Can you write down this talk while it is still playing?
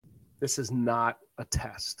This is not a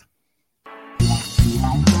test.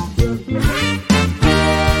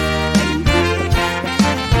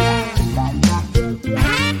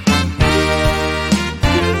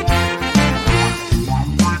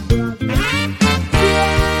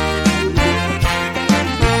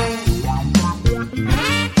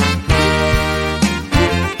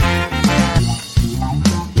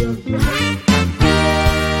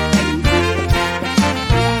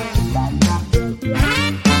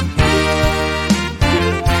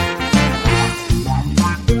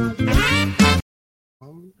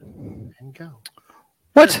 And go.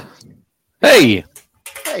 What? Hey.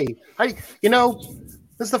 This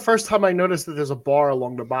is the first time I noticed that there's a bar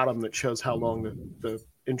along the bottom that shows how long the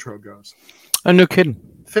intro goes. Oh, no kidding.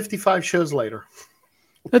 55 shows later.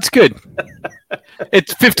 That's good.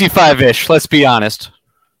 It's 55-ish, let's be honest.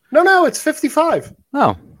 No, it's 55.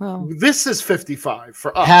 Oh, well. This is 55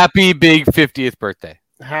 for us. Happy big 50th birthday.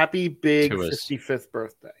 Happy big 55th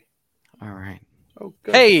birthday. All right. Oh,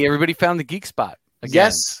 good. Hey, everybody found the Geek Spot again.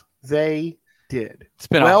 Yes, they did. It's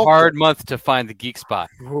been a hard month to find the Geek Spot.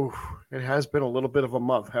 Ooh, it has been a little bit of a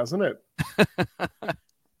month, hasn't it?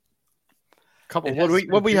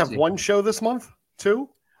 What we have? One show this month? Two?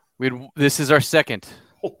 This is our second.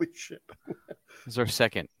 Holy shit! This is our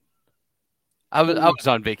second. I was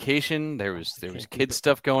on vacation. There was kid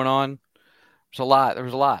stuff going on. There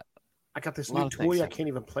was a lot. I got this new toy I can't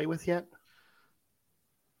even play with yet.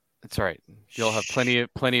 That's all right. You'll have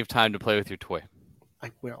plenty of time to play with your toy.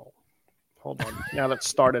 I will. Hold on. Now that's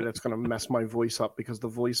started, it's going to mess my voice up because the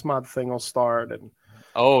voice mod thing will start. And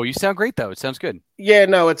oh, you sound great though. It sounds good. Yeah,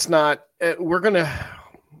 no, it's not. Is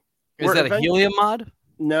that a helium mod?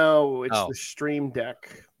 No, it's the Stream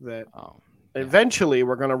Deck that. Oh. Eventually,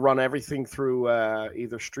 we're going to run everything through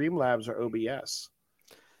either Streamlabs or OBS,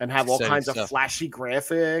 and have all kinds of flashy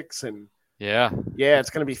graphics and yeah, it's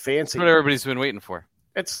going to be fancy. That's what everybody's been waiting for.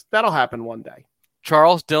 That'll happen one day.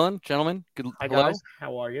 Charles, Dylan, gentlemen, hi guys,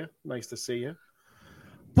 how are you? Nice to see you.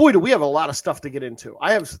 Boy, do we have a lot of stuff to get into.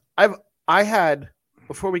 I had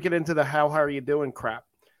before we get into the how are you doing crap.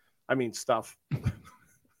 I mean stuff.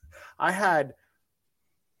 I had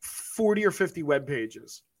 40 or 50 web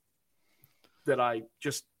pages that I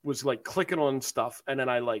just was like clicking on stuff, and then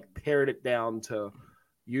I like pared it down to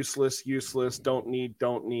useless, don't need.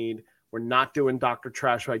 We're not doing Dr.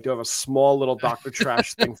 Trash, but I do have a small little Dr.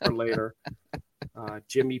 Trash thing for later.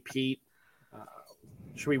 Jimmy Pete.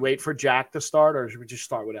 Should we wait for Jack to start, or should we just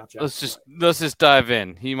start without Jack? Let's just dive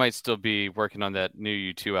in. He might still be working on that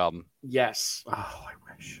new U2 album. Yes. Oh, I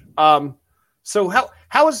wish. So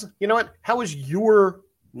how was your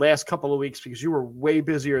last couple of weeks, because you were way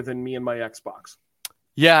busier than me and my Xbox.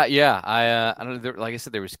 Yeah. I don't know. Like I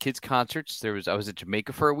said, there was kids concerts. I was at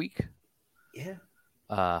Jamaica for a week. Yeah.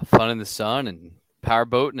 Fun in the sun and power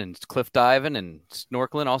boating and cliff diving and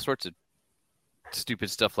snorkeling, all sorts of stupid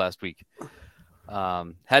stuff last week.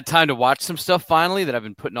 Had time to watch some stuff finally that I've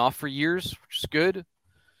been putting off for years, which is good.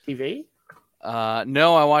 TV?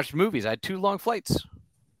 No, I watched movies. I had 2 long flights.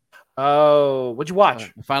 Oh, what'd you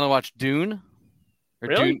watch? I finally watched Dune.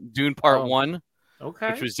 Really? Dune Part 1.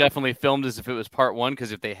 Okay. Which was definitely filmed as if it was Part 1,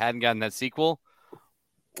 because if they hadn't gotten that sequel,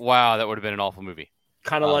 wow, that would have been an awful movie.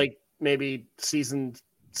 Kind of like maybe season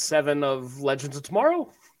 7 of Legends of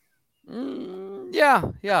Tomorrow? Yeah.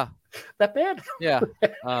 That bad? Yeah.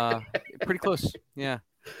 Pretty close. Yeah.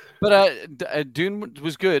 But Dune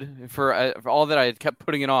was good for all that I had kept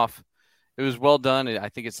putting it off. It was well done. I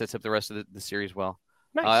think it sets up the rest of the series well.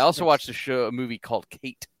 Nice. I also watched a movie called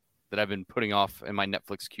Kate that I've been putting off in my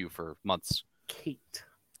Netflix queue for months. Kate.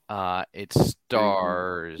 It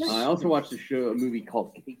stars. I also watched a movie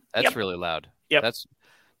called Kate. That's really loud. Yep. It's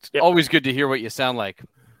always good to hear what you sound like.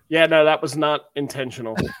 Yeah, no, that was not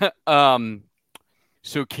intentional.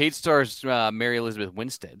 So Kate stars Mary Elizabeth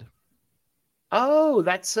Winstead. Oh,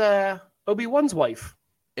 that's Obi-Wan's wife.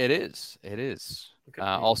 It is.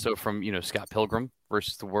 Also from Scott Pilgrim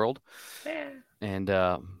versus the World. Yeah. And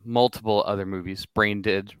multiple other movies. Brain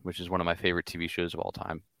Dead, which is one of my favorite TV shows of all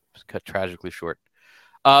time. It's cut tragically short.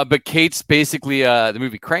 But Kate's basically the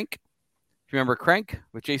movie Crank. Do you remember Crank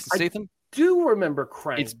with Jason Statham? I do remember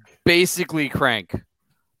Crank. It's basically Crank,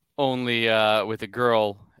 only with a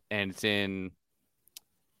girl, and it's in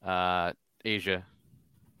Asia.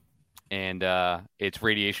 And it's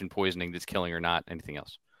radiation poisoning that's killing her, not anything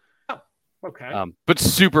else. Okay. But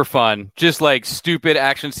super fun. Just like stupid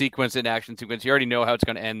action sequence. You already know how it's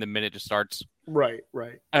going to end the minute it starts. Right.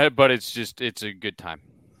 But it's a good time.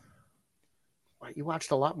 You watched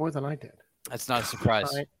a lot more than I did. That's not a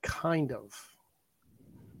surprise. Kind of.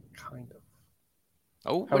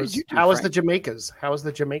 Oh, how was the Jamaicas?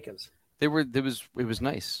 It was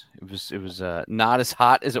nice. It was not as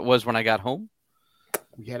hot as it was when I got home.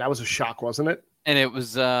 Yeah, that was a shock, wasn't it? And it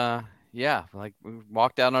was like we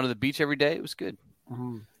walked out onto the beach every day. It was good.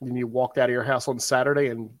 Mm-hmm. And you walked out of your house on Saturday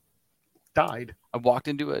and died. I walked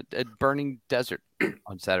into a burning desert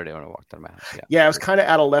on Saturday when I walked out of my house. Yeah, it was kind of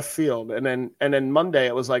out of left field. And then Monday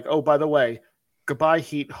it was like, oh, by the way, goodbye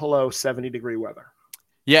heat, hello 70-degree weather.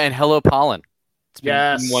 Yeah, and hello pollen. It's been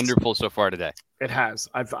Yes. wonderful so far today. It has.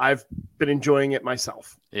 I've been enjoying it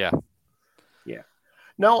myself. Yeah. Yeah.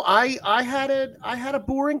 No, I had a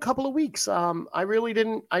boring couple of weeks. I really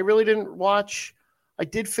didn't watch. I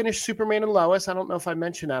did finish Superman and Lois. I don't know if I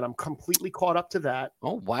mentioned that. I'm completely caught up to that.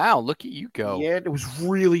 Oh wow, look at you go. Yeah, it was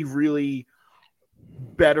really, really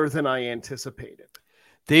better than I anticipated.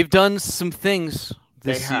 They've done some things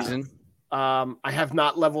this They have. season. I have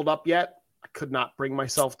not leveled up yet. I could not bring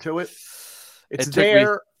myself to it. It's It took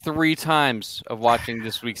there. me 3 times of watching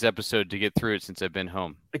this week's episode to get through it since I've been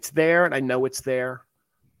home. It's there, and I know it's there.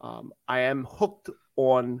 I am hooked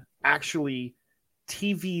on actually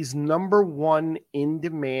TV's number one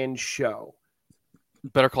in-demand show.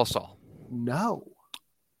 Better Call Saul. No.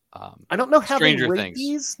 I don't know how Stranger they rate Things.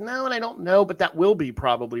 these. No, and I don't know, but that will be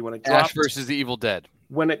probably when it drops. Ash versus the Evil Dead.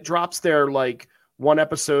 When it drops there, like one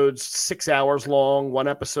episode's 6 hours long, one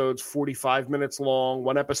episode's 45 minutes long,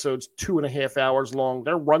 one episode's 2.5 hours long.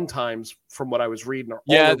 Their run times, from what I was reading, are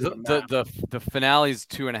all over the map. The finale's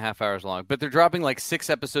 2.5 hours long, but they're dropping like 6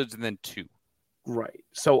 episodes and then 2. Right.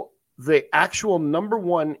 So the actual number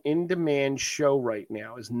one in-demand show right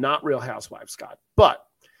now is not Real Housewives, Scott, but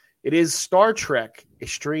it is Star Trek: A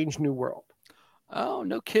Strange New World. Oh,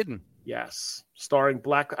 no kidding. Yes, starring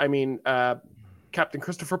Captain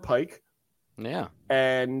Christopher Pike. Yeah.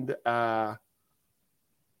 And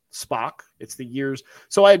Spock. It's the years.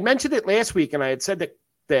 So I had mentioned it last week, and I had said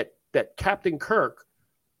that Captain Kirk,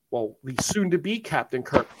 well, the soon-to-be Captain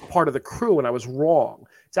Kirk, part of the crew, and I was wrong.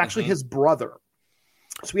 It's actually his brother.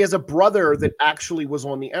 So he has a brother that actually was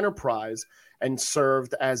on the Enterprise and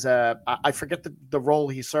served as I forget the role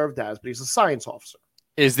he served as, but he's a science officer.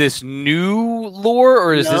 Is this new lore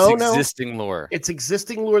or is this existing lore? It's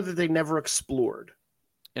existing lore that they never explored.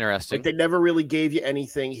 Interesting. Like they never really gave you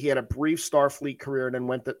anything. He had a brief Starfleet career and then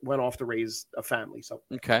went off to raise a family. So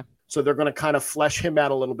they're going to kind of flesh him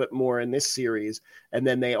out a little bit more in this series, and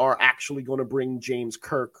then they are actually going to bring James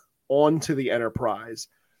Kirk onto the Enterprise.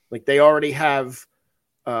 Like they already have.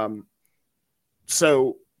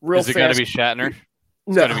 So real is it going to be Shatner?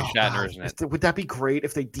 It's going to be Shatner, isn't it? Would that be great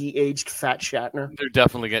if they de-aged Fat Shatner? It's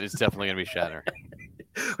definitely going to be Shatner.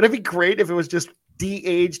 Would it be great if it was just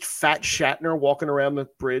de-aged Fat Shatner walking around the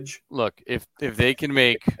bridge? Look, if they can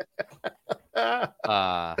make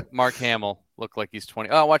Mark Hamill look like he's 20.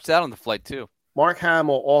 Oh, I watched that on the flight too. Mark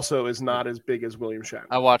Hamill also is not as big as William Shatner.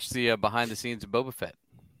 I watched the behind the scenes of Boba Fett.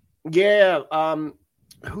 Yeah.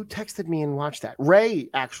 Who texted me and watched that? Ray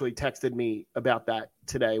actually texted me about that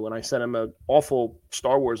today when I sent him an awful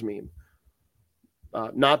Star Wars meme.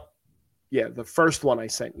 The first one I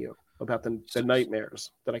sent you about the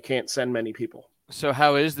nightmares that I can't send many people. So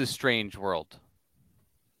how is the strange world?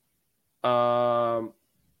 Gonna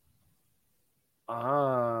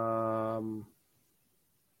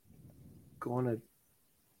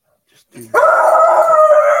just do.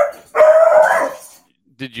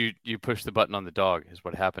 Did you push the button on the dog is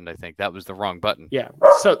what happened, I think. That was the wrong button. Yeah.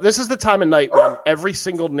 So this is the time of night when every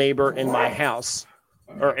single neighbor in my house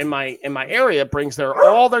or in my area brings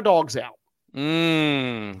all their dogs out.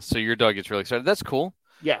 So your dog gets really excited. That's cool.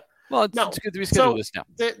 Yeah. Well, it's good to be scheduled this now.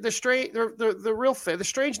 The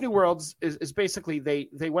Strange New Worlds is basically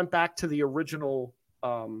they went back to the original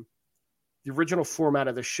format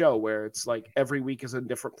of the show where it's like every week is a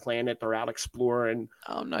different planet. They're out exploring.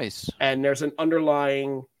 Oh, nice. And there's an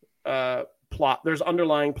underlying plot. There's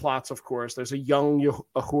underlying plots, of course. There's a young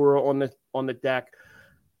Uhura on the deck,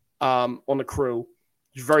 on the crew.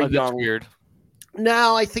 She's very young. That's weird.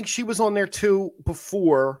 No, I think she was on there too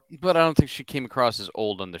before. But I don't think she came across as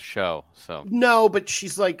old on the show. So no, but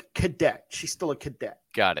she's like cadet. She's still a cadet.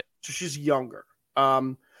 Got it. So she's younger.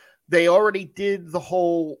 They already did the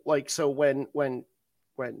whole so when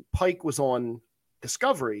Pike was on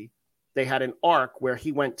Discovery, they had an arc where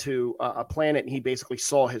he went to a planet and he basically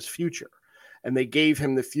saw his future, and they gave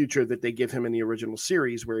him the future that they give him in the original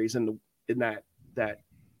series, where he's in that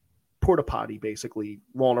porta potty basically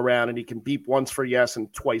rolling around, and he can beep once for yes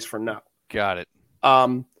and twice for no. Got it.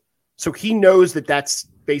 So he knows that that's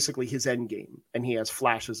basically his end game, and he has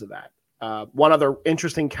flashes of that. One other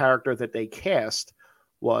interesting character that they cast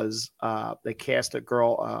was they cast a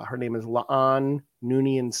girl. Her name is Laan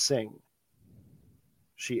Noonien Singh.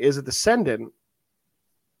 She is a descendant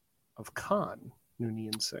of Khan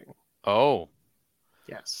Noonien Singh. Oh,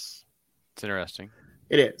 Yes, it's interesting.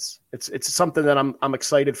 it is. It's something that I'm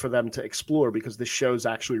excited for them to explore because this show's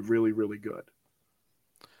actually really, really good.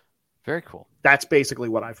 Very cool. That's basically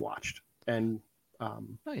what I've watched, and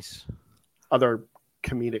Nice. other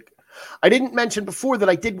comedic. I didn't mention before that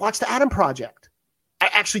I did watch the Adam Project. I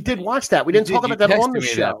actually did watch that. We didn't talk about that on the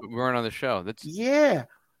show. But we weren't on the show. That's Yeah,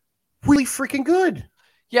 really freaking good.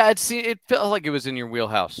 yeah. It felt like it was in your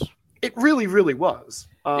wheelhouse. It really, really was.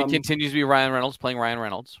 It continues to be Ryan Reynolds playing Ryan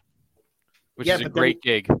Reynolds, which is a great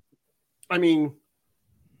gig. I mean,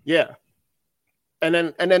 yeah. And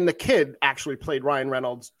then the kid actually played Ryan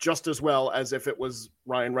Reynolds just as well as if it was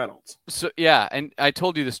Ryan Reynolds. So yeah, and I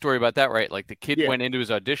told you the story about that, right? Like the kid went into his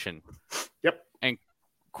audition, and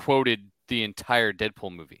quoted the entire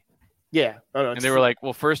Deadpool movie. Yeah, and they were like,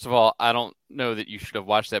 "Well, first of all, I don't know that you should have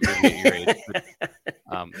watched that movie at your age." But,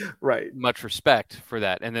 right. Much respect for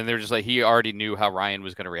that. And then they're just like, he already knew how Ryan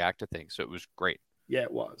was going to react to things, so it was great. Yeah,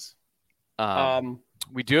 it was.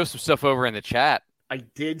 We do have some stuff over in the chat. I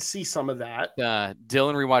did see some of that.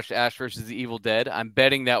 Dylan rewatched Ash versus the Evil Dead. I'm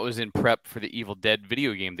betting that was in prep for the Evil Dead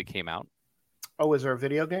video game that came out. Oh, is there a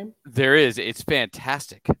video game? There is. It's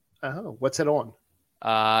fantastic. Oh, what's it on?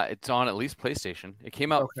 It's on at least PlayStation. It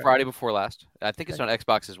came out Friday before last. I think it's on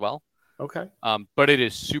Xbox as well. Okay. But it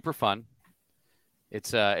is super fun.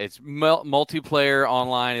 It's multiplayer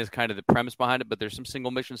online is kind of the premise behind it, but there's some single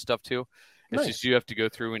mission stuff too. It's just you have to go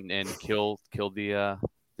through and kill the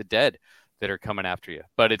dead that are coming after you.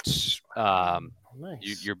 But it's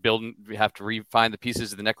you're building. You have to find the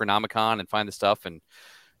pieces of the Necronomicon and find the stuff and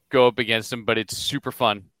go up against them. But it's super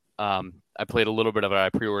fun. I played a little bit of it. I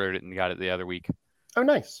pre-ordered it and got it the other week. Oh,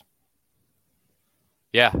 nice.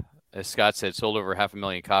 Yeah, as Scott said, sold over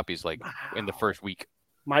 500,000 copies in the first week.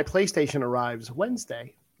 My PlayStation arrives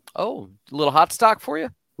Wednesday. Oh, a little hot stock for you?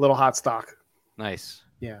 Little hot stock. Nice.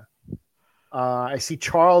 Yeah. I see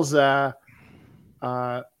Charles got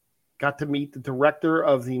to meet the director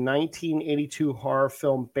of the 1982 horror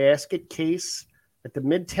film Basket Case at the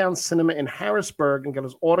Midtown Cinema in Harrisburg and got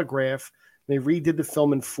his autograph. They redid the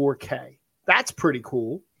film in 4K. That's pretty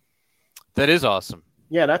cool. That is awesome.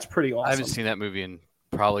 Yeah, that's pretty awesome. I haven't seen that movie in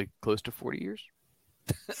probably close to 40 years.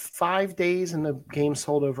 5 days and the game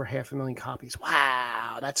sold over 500,000 copies.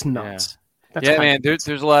 Wow, that's nuts. Yeah, that's man, there's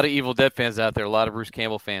a lot of Evil Dead fans out there, a lot of Bruce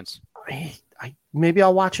Campbell fans. Maybe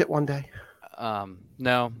I'll watch it one day.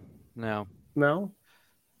 No. No,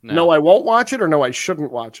 I won't watch it, or no, I shouldn't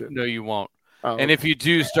watch it. No, you won't. Oh, and if you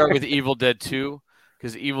do, start with Evil Dead 2,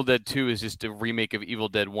 because Evil Dead 2 is just a remake of Evil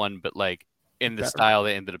Dead 1, but like in the style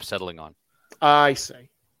they ended up settling on. I see.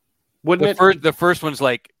 The first one's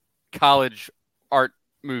like college art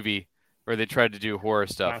movie where they tried to do horror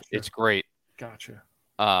stuff. Gotcha. It's great. Gotcha.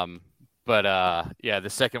 But the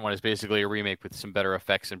second one is basically a remake with some better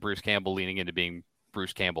effects and Bruce Campbell leaning into being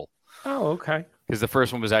Bruce Campbell. Oh, okay. Because the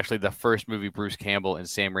first one was actually the first movie Bruce Campbell and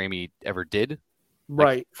Sam Raimi ever did.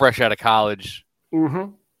 Right. Like, fresh out of college.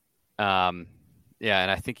 Mm-hmm. And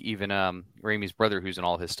I think even Raimi's brother, who's in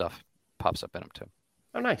all his stuff, pops up in him too.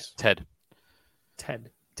 Oh, nice. Ted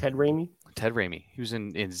Raimi? Ted Raimi. He was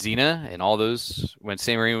in Xena and all those. When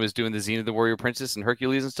Sam Raimi was doing the Xena the Warrior Princess and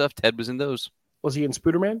Hercules and stuff, Ted was in those. Was he in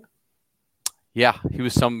Spooderman? Yeah, he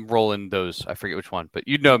was some role in those. I forget which one, but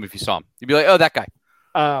you'd know him if you saw him. You'd be like, oh, that guy.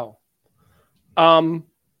 Oh.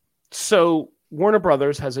 So Warner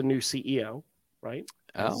Brothers has a new CEO, right?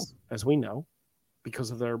 As we know,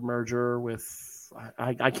 because of their merger with,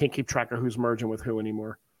 I can't keep track of who's merging with who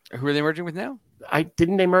anymore. Who are they merging with now?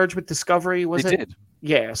 Didn't they merge with Discovery? They did.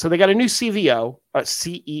 Yeah. So they got a new CEO,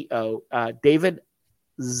 David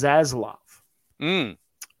Zaslav.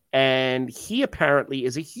 And he apparently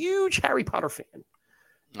is a huge Harry Potter fan.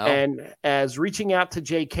 Oh. And as reaching out to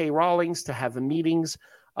J.K. Rowling's to have the meetings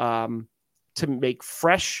to make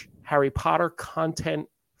fresh Harry Potter content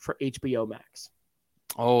for HBO Max.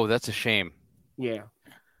 Oh, that's a shame. Yeah.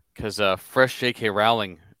 Because fresh J.K.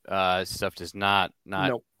 Rowling stuff does not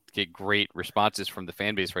get great responses from the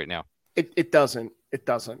fan base right now. It doesn't. It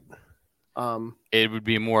doesn't. It would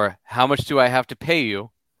be more, how much do I have to pay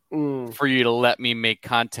you for you to let me make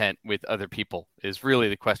content with other people is really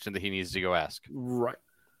the question that he needs to go ask. Right.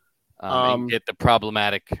 And get the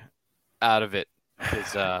problematic out of it.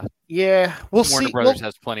 Because we'll see. Warner Brothers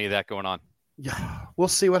has plenty of that going on. Yeah, we'll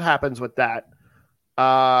see what happens with that.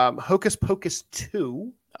 Hocus Pocus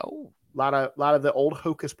 2. Oh. A lot of the old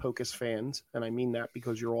Hocus Pocus fans, and I mean that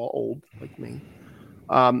because you're all old like me,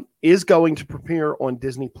 is going to premiere on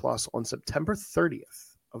Disney Plus on September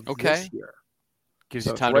 30th of this year. Gives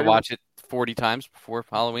you time to watch it 40 times before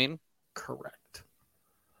Halloween. Correct.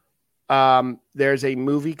 There's a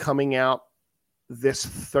movie coming out this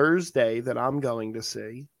Thursday that I'm going to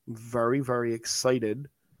see. Very, very excited.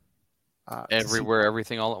 Everywhere,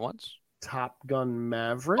 everything, all at once. Top Gun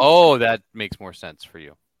Maverick. Oh, that makes more sense for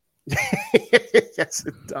you. Yes,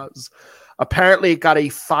 it does. Apparently, it got a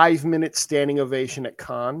 5-minute standing ovation at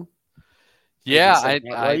Cannes. Yeah,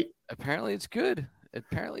 apparently it's good.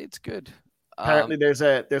 Apparently there's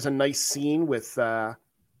a nice scene with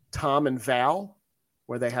Tom and Val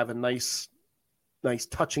where they have a nice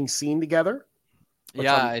touching scene together.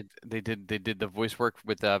 They did the voice work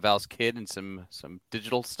with Val's kid and some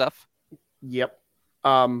digital stuff. Yep.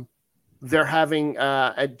 They're having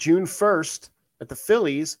at June 1st at the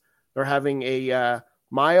Phillies, they're having a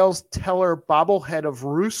Miles Teller bobblehead of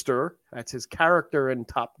Rooster. That's his character in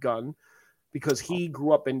Top Gun, because he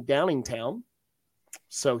grew up in Downingtown.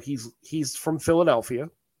 So he's from Philadelphia.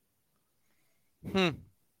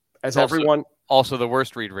 As everyone also the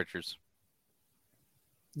worst Reed Richards.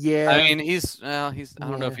 Yeah. I mean, he's I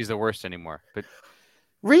don't know if he's the worst anymore, but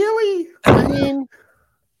really? I mean,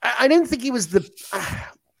 I didn't think he was the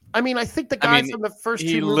I mean, I think the guy from the first two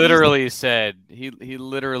movies... He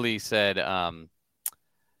literally said,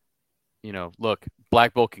 look,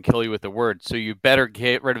 Black Bolt can kill you with a word, so you better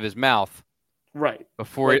get rid of his mouth. Right.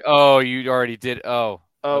 Before you already did. Oh,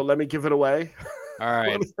 let me give it away. All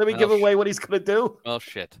right. let me give away what he's going to do. Well,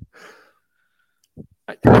 shit.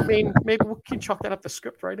 I mean, maybe we can chalk that up to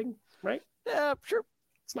script writing, right? Yeah, sure.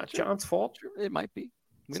 It's not John's fault. Sure. It might be.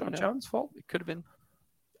 It's not John's fault. It could have been.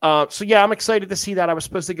 So yeah, I'm excited to see that. I was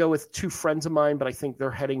supposed to go with 2 friends of mine, but I think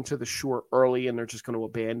they're heading to the shore early and they're just going to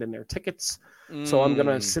abandon their tickets. So I'm going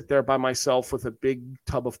to sit there by myself with a big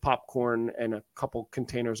tub of popcorn and a couple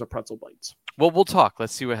containers of pretzel bites. Well, we'll talk.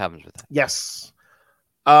 Let's see what happens with that. Yes.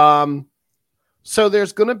 So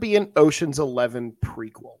there's going to be an Ocean's 11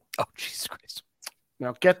 prequel. Oh, Jesus Christ.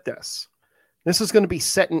 Now get this. This is going to be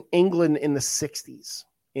set in England in the 60s.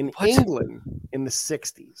 England in the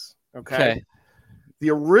 60s. Okay. The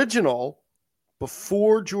original,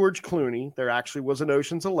 before George Clooney, there actually was an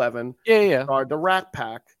Ocean's 11. Yeah. Starred the Rat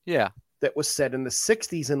Pack. Yeah. That was set in the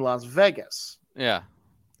 60s in Las Vegas. Yeah.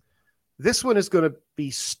 This one is going to be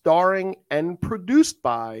starring and produced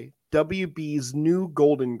by WB's new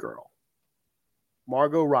Golden Girl,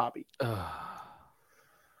 Margot Robbie.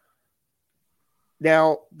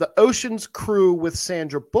 Now, the Ocean's crew with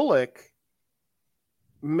Sandra Bullock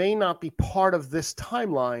may not be part of this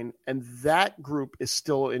timeline, and that group is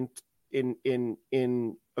still in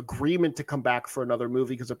agreement to come back for another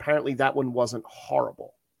movie because apparently that one wasn't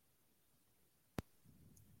horrible.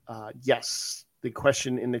 Yes, the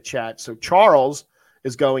question in the chat. So Charles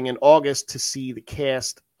is going in August to see the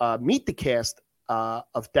cast, meet the cast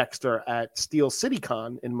of Dexter at Steel City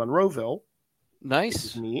Con in Monroeville.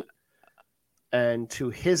 Nice. Neat. And to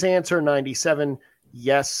his answer, 97,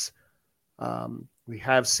 yes, we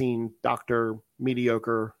have seen Dr.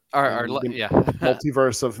 Mediocre,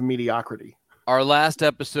 Multiverse of Mediocrity. Our last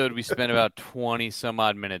episode, we spent about 20 some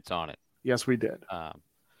odd minutes on it. Yes, we did.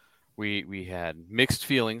 We had mixed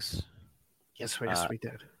feelings. Yes, we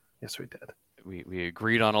did. Yes, we did. We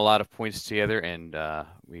agreed on a lot of points together, and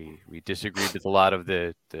we disagreed with a lot of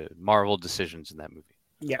the Marvel decisions in that movie.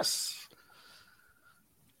 Yes.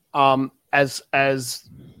 So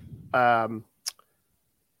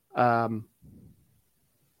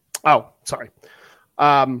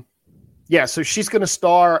she's going to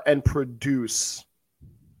star and produce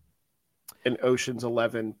an Ocean's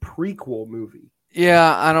 11 prequel movie.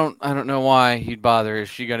 Yeah, I don't know why he'd bother. Is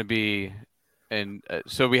she going to be? And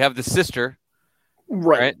so we have the sister,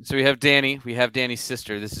 right? So we have Danny. We have Danny's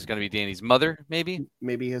sister. This is going to be Danny's mother, maybe.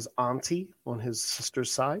 Maybe his auntie on his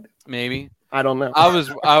sister's side. Maybe. I don't know.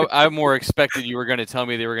 I more expected you were going to tell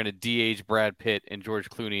me they were going to de-age Brad Pitt and George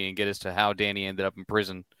Clooney and get us to how Danny ended up in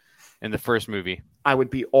prison in the first movie. I would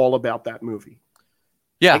be all about that movie.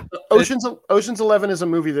 Yeah. Like, Ocean's 11 is a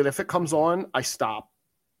movie that if it comes on, I stop.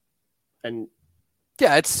 And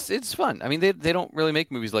yeah, it's fun. I mean, they don't really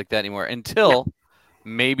make movies like that anymore until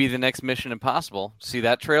maybe the next Mission Impossible. See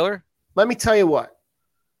that trailer? Let me tell you what.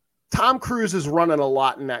 Tom Cruise is running a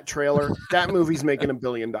lot in that trailer. That movie's making $1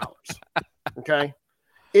 billion. Okay?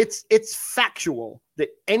 It's factual that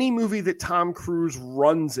any movie that Tom Cruise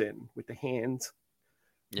runs in with the hands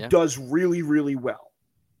does really, really well.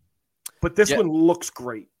 But this one looks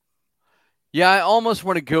great. Yeah, I almost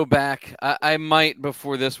want to go back. I might,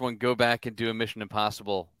 before this one, go back and do a Mission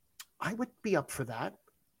Impossible. I would be up for that.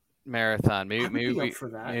 Marathon. Maybe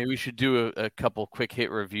we should do a couple quick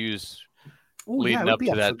hit reviews leading up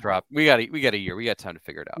to that drop. We got a year. We got time to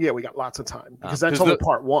figure it out. Yeah, we got lots of time because that's only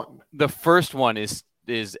part one. The first one is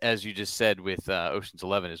is, as you just said with Ocean's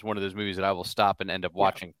 11, is one of those movies that I will stop and end up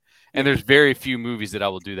watching. And there's very few movies that I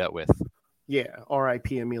will do that with. Yeah,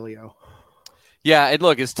 R.I.P. Emilio. Yeah,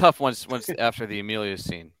 it's tough once after the Emilio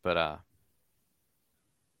scene, but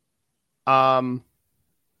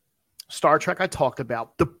Star Trek I talked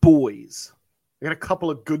about. The Boys. I got a couple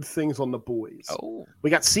of good things on The Boys. Oh. We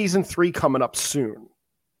got season 3 coming up soon,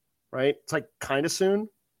 right? It's like kind of soon.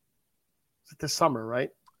 It's this summer, right?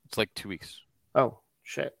 It's like 2 weeks. Oh,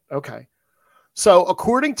 shit. Okay. So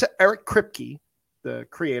according to Eric Kripke, the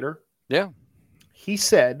creator, he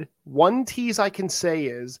said, one tease I can say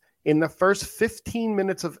is in the first 15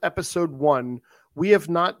 minutes of episode 1, we have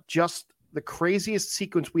not just the craziest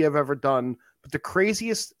sequence we have ever done, but the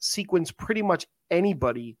craziest sequence pretty much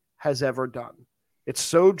anybody has ever done. It's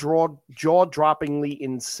so jaw-droppingly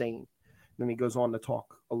insane. And then he goes on to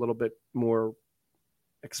talk a little bit more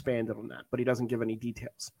expanded on that, but he doesn't give any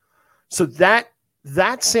details. So that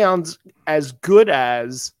sounds as good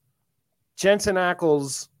as Jensen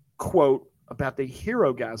Ackles' quote about the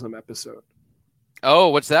Herogasm episode. Oh,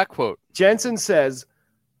 what's that quote? Jensen says,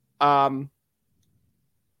 Jensen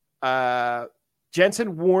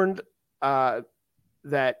warned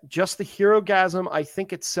that just the Herogasm, I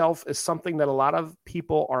think itself is something that a lot of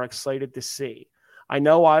people are excited to see. I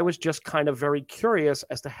know I was just kind of very curious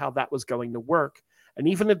as to how that was going to work. And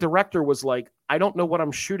even the director was like, I don't know what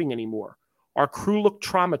I'm shooting anymore. Our crew looked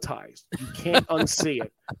traumatized. You can't unsee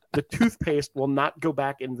it. The toothpaste will not go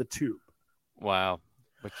back in the tube. Wow.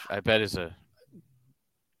 Which I bet is a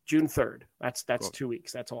June 3rd. That's cool. 2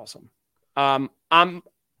 weeks. That's awesome.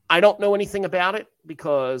 I don't know anything about it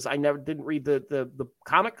because I didn't read the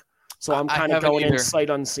comic. So I'm kind of going in sight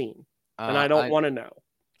unseen. And I don't want to know.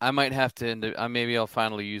 I might have to maybe I'll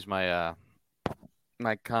finally use my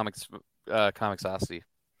my Comixology.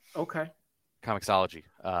 Okay. Comixology.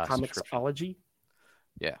 Comixology?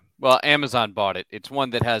 Yeah. Well, Amazon bought it. It's one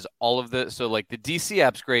that has all of the the DC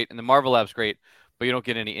app's great and the Marvel app's great, but you don't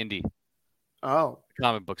get any indie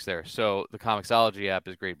comic books there. So the Comixology app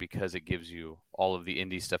is great because it gives you all of the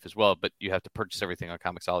indie stuff as well, but you have to purchase everything on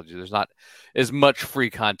Comixology. There's not as much free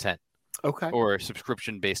content. Okay. Or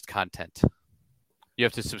subscription-based content. You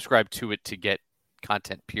have to subscribe to it to get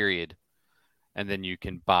content, period. And then you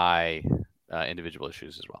can buy individual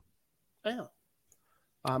issues as well. Yeah.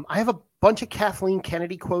 I have a bunch of Kathleen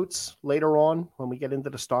Kennedy quotes later on when we get into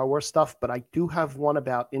the Star Wars stuff, but I do have one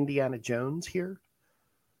about Indiana Jones here.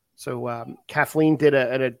 So Kathleen did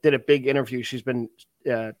a big interview. She's been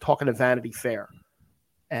talking to Vanity Fair,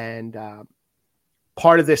 and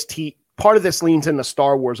part of this leans into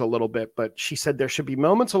Star Wars a little bit. But she said there should be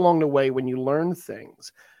moments along the way when you learn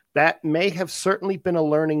things. That may have certainly been a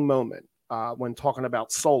learning moment when talking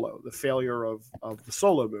about Solo, the failure of the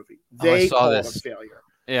Solo movie. They call it a failure.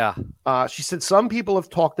 Yeah. She said some people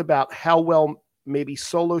have talked about how well maybe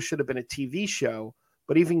Solo should have been a TV show.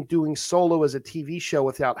 But even doing Solo as a TV show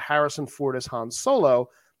without Harrison Ford as Han Solo,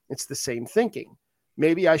 it's the same thinking.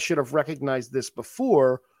 Maybe I should have recognized this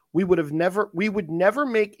before. We would never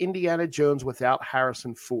make Indiana Jones without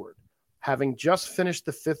Harrison Ford. Having just finished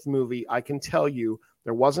the 5th movie, I can tell you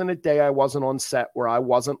there wasn't a day I wasn't on set where I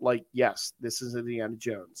wasn't like, yes, this is Indiana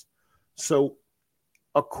Jones. So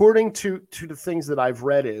according to the things that I've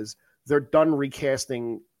read is they're done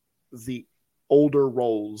recasting the older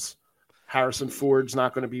roles. Harrison Ford's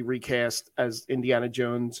not going to be recast as Indiana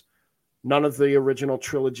Jones. None of the original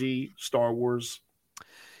trilogy Star Wars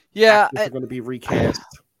are going to be recast.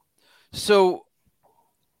 So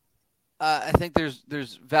I think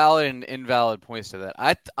there's valid and invalid points to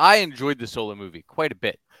that. I enjoyed the Solo movie quite a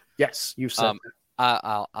bit. Yes, you said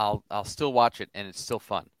that. I'll still watch it and it's still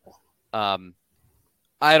fun.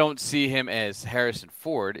 I don't see him as Harrison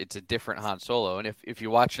Ford. It's a different Han Solo, and if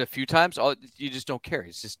you watch it a few times, you just don't care.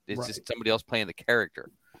 It's just somebody else playing the character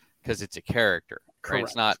because it's a character. Right?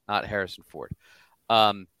 It's not Harrison Ford.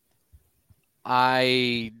 I'm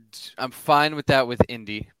fine with that with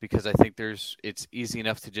Indy because I think it's easy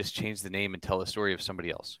enough to just change the name and tell a story of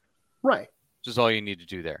somebody else. Right. Which is all you need to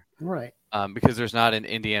do there. Right. Because there's not an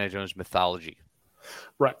Indiana Jones mythology.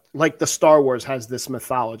 Right. Like the Star Wars has this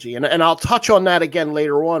mythology. And I'll touch on that again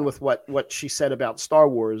later on with what she said about Star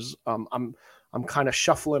Wars. I'm kind of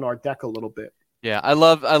shuffling our deck a little bit. Yeah, I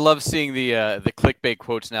love seeing the clickbait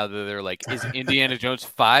quotes now that they're like, is Indiana Jones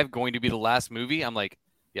 5 going to be the last movie? I'm like,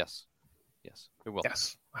 yes, it will.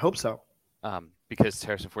 Yes, I hope so. Because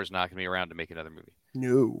Harrison Ford's not going to be around to make another movie.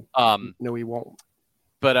 No. No, he won't.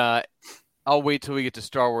 But I'll wait till we get to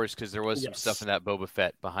Star Wars because there was some stuff in that Boba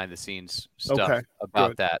Fett behind the scenes stuff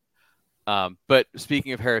about that. But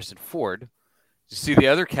speaking of Harrison Ford, you see the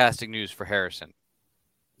other casting news for Harrison.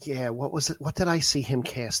 Yeah, what was it? What did I see him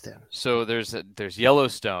cast in? So there's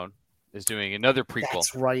Yellowstone is doing another prequel.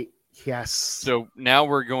 That's right. Yes. So now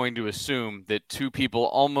we're going to assume that two people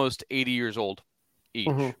almost 80 years old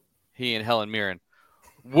each, he and Helen Mirren,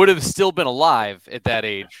 would have still been alive at that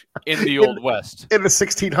age in the Old West. In the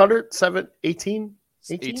 1600s,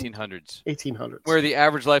 1800s? 1800s. Where the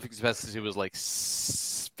average life expectancy was like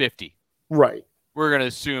 50. Right. We're going to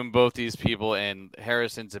assume both these people, and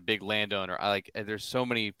Harrison's a big landowner. There's so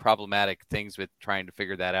many problematic things with trying to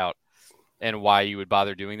figure that out and why you would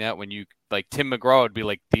bother doing that when you, like, Tim McGraw would be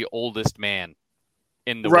like the oldest man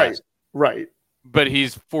in the West. Right. But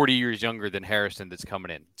he's 40 years younger than Harrison that's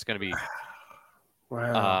coming in. It's going to be...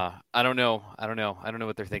 Wow. I don't know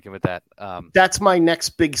what they're thinking with that. That's my next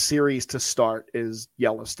big series to start is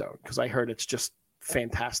Yellowstone, because I heard it's just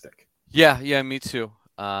fantastic. Yeah, me too.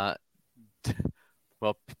 Well,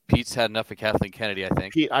 Pete's had enough of Kathleen Kennedy, I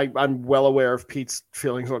think. I'm well aware of Pete's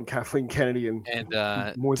feelings on Kathleen Kennedy, and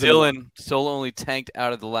Dylan Solo only tanked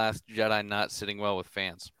out of The Last Jedi, not sitting well with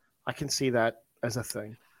fans. I can see that as a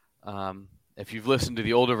thing. If you've listened to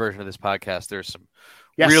the older version of this podcast, there's some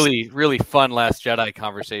really, really fun Last Jedi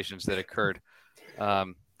conversations that occurred.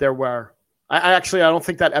 There were. I don't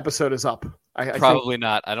think that episode is up. Probably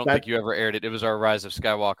not. I don't think you ever aired it. It was our Rise of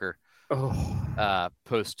Skywalker.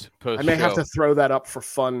 Post. I may have to throw that up for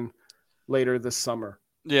fun later this summer.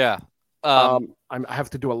 Yeah. I have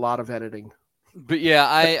to do a lot of editing. But yeah,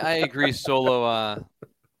 I agree. Solo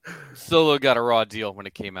got a raw deal when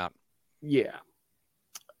it came out. Yeah.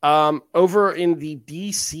 Over in the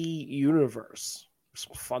DC universe,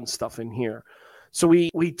 some fun stuff in here. So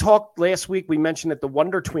we talked last week. We mentioned that the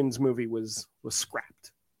Wonder Twins movie was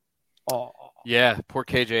scrapped. Oh yeah, poor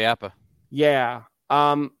KJ Apa. Yeah.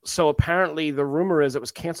 So apparently the rumor is it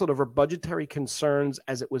was canceled over budgetary concerns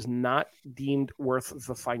as it was not deemed worth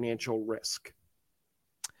the financial risk.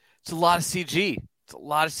 It's a lot of CG. It's a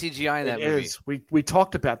lot of CGI in that movie. Is. We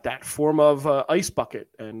talked about that form of ice bucket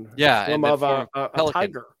and form of a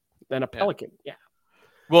tiger and a pelican. Yeah.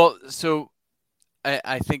 Well, so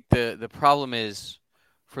I think the problem is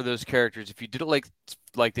for those characters, if you did it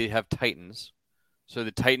like they have Titans, so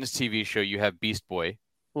the Titans TV show, you have Beast Boy,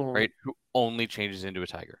 right, who only changes into a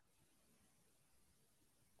tiger.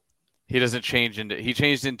 He doesn't change into. He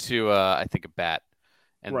changed into I think a bat,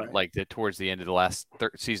 and towards the end of the last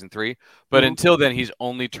season 3. But until then, he's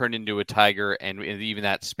only turned into a tiger, and even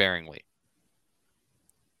that sparingly.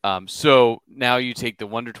 So now you take the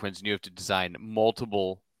Wonder Twins, and you have to design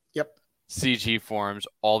multiple CG forms,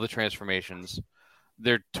 all the transformations.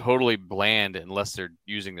 They're totally bland unless they're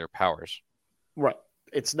using their powers. Right.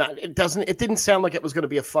 It's not. It didn't sound like it was going to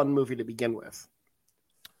be a fun movie to begin with.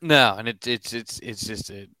 No, and it's just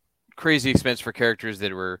a crazy expense for characters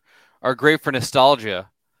that are great for nostalgia,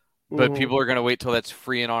 but people are going to wait till that's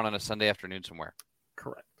free and on a Sunday afternoon somewhere.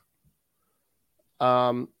 Correct.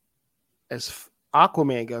 As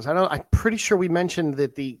Aquaman goes, I'm pretty sure we mentioned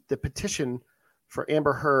that the petition for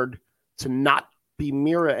Amber Heard to not be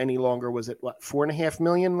Mira any longer was at what, 4.5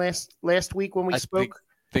 million last week when we spoke.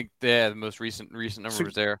 I think the most recent number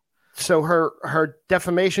was there. So her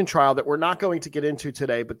defamation trial that we're not going to get into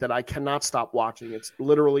today, but that I cannot stop watching. It's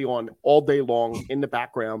literally on all day long in the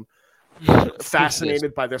background.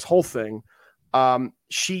 Fascinated by this whole thing.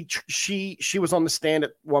 She was on the stand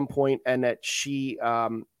at one point, and that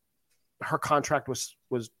her contract is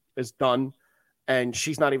done, and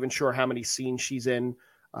she's not even sure how many scenes she's in.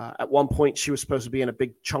 At one point, she was supposed to be in a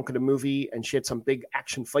big chunk of the movie, and she had some big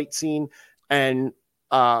action fight scene. And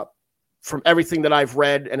from everything that I've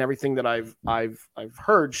read and everything that I've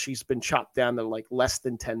heard, she's been chopped down to like less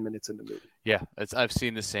than 10 minutes in the movie. Yeah, I've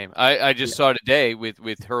seen the same. I just saw today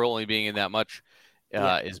with her only being in that much.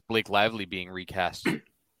 Is Blake Lively being recast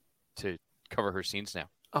to cover her scenes now?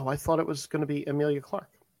 Oh, I thought it was going to be Emilia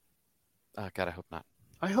Clarke. God, I hope not.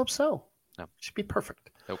 I hope so. No, she'd be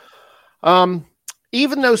perfect. Nope.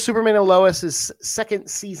 Even though Superman and Lois's second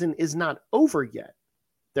season is not over yet,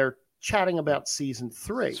 they're chatting about season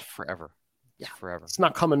 3. It's forever. It's forever. It's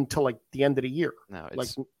not coming until like the end of the year. No,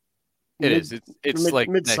 it's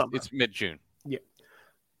midsummer. It's mid-June. Yeah.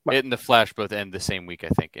 It and the Flash both end the same week, I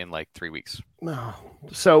think, in like 3 weeks. No.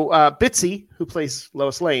 So Bitsy, who plays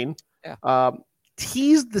Lois Lane,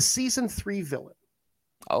 teased the season 3 villain.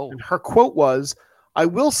 Oh. And her quote was, "I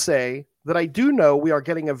will say that I do know we are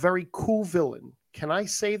getting a very cool villain. Can I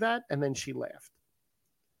say that?" And then she laughed.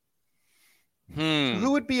 So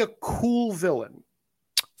who would be a cool villain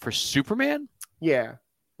for Superman? Yeah.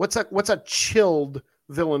 What's a chilled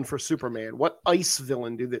villain for Superman? What ice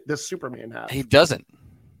villain does Superman have? He doesn't.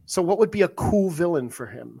 So what would be a cool villain for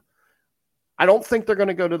him? I don't think they're going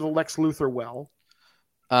to go to the Lex Luthor well.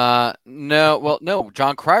 No.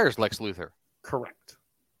 John Cryer's Lex Luthor, Correct.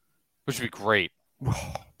 which would be great.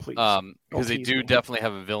 Please. Because they do definitely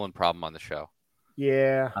have a villain problem on the show.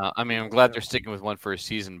 Yeah. I'm glad they're sticking with one for a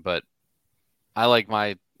season, but I like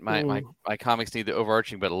my comics need the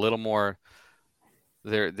overarching, but a little more.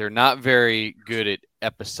 They're not very good at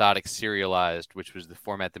episodic serialized, which was the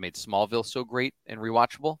format that made Smallville so great and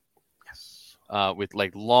rewatchable. Yes. With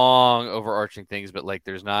like long overarching things, but like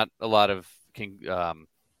there's not a lot of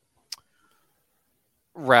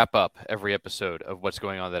wrap up every episode of what's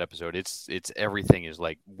going on in that episode. It's everything is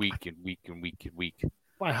like week and week and week and week.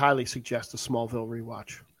 I highly suggest a Smallville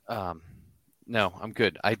rewatch. No, I'm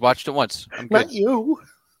good. I watched it once. I'm good. Not you.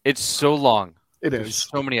 It's so long. There's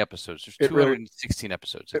so many episodes. There's 216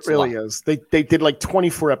 episodes. It really is. They did like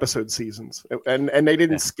 24 episode seasons, and they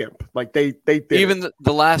didn't skimp. Like they did. Even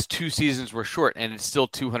the last 2 seasons were short, and it's still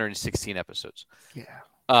 216 episodes. Yeah.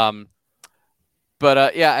 But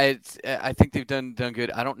I think they've done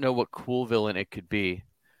good. I don't know what cool villain it could be.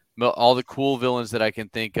 All the cool villains that I can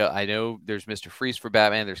think of. I know there's Mr. Freeze for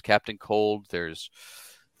Batman. There's Captain Cold. There's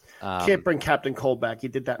can't bring Captain Cold back. You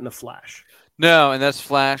did that in the Flash. No, and that's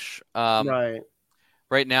Flash. Right.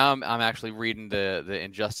 Right now, I'm actually reading the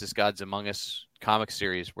Injustice Gods Among Us comic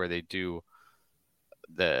series where they do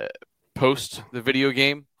the video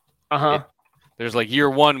game. There's like year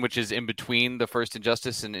 1, which is in between the first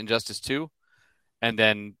Injustice and Injustice 2. And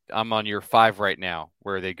then I'm on year 5 right now,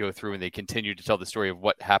 where they go through and they continue to tell the story of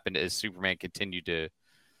what happened as Superman continued to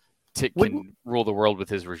rule the world with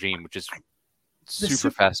his regime, which is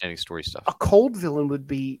super fascinating story stuff. A cold villain would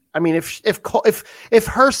be. I mean, if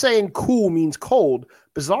her saying cool means cold,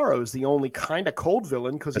 Bizarro is the only kind of cold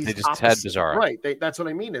villain because they just had Bizarro, right? That's what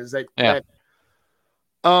I mean. Is that yeah,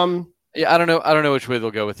 I don't know which way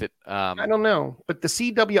they'll go with it. I don't know, but the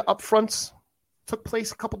CW upfronts took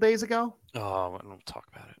place a couple days ago. Oh, I don't talk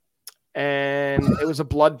about it. And it was a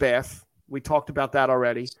bloodbath. We talked about that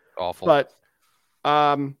already. Awful. But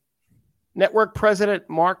network president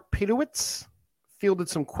Mark Pedowitz fielded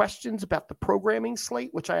some questions about the programming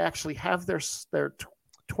slate, which I actually have their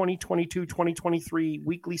 2022-2023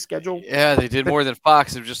 weekly schedule. Yeah, they did more than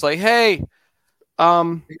Fox. It was just like, hey,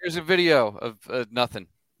 here's a video of nothing.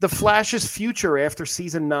 The Flash's future after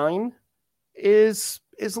season 9 is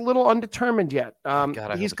a little undetermined yet.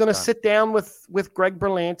 He's going to sit down with Greg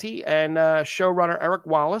Berlanti and showrunner Eric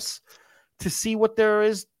Wallace to see what there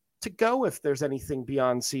is to go if there's anything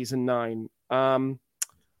beyond season 9.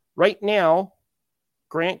 Right now,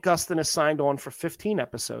 Grant Gustin is signed on for 15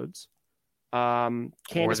 episodes.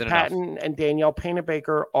 Candice Patton and Danielle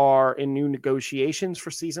Panabaker are in new negotiations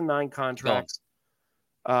for season 9 contracts.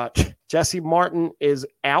 Jesse Martin is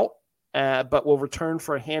out, but will return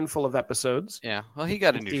for a handful of episodes. Yeah, well, he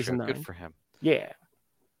got a new show. 9. Good for him. Yeah.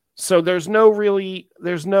 So there's no.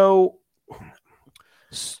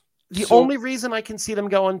 The only reason I can see them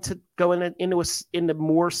going into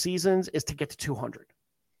more seasons is to get to 200.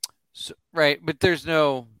 So, right, but there's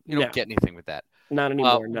no. You don't get anything with that. Not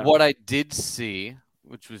anymore. No. What I did see,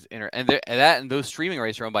 which was and those streaming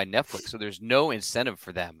rights are owned by Netflix, so there's no incentive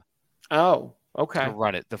for them. Oh, okay. To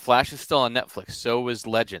run it. The Flash is still on Netflix. So was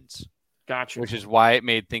Legends. Gotcha. Which is why it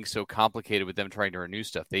made things so complicated with them trying to renew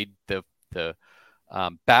stuff. The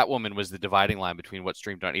Batwoman was the dividing line between what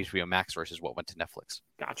streamed on HBO Max versus what went to Netflix.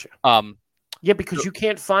 Gotcha. Yeah, because you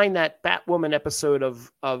can't find that Batwoman episode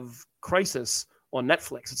of Crisis on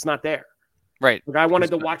Netflix. It's not there. Right. Like I wanted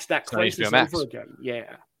to watch that Crisis over again.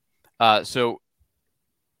 Yeah. So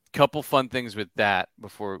couple fun things with that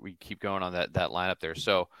before we keep going on that lineup there.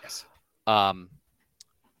 So yes.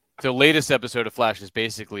 The latest episode of Flash is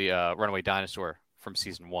basically Runaway Dinosaur from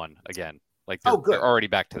season 1 again. Like they're already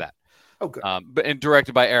back to that. Oh, good. And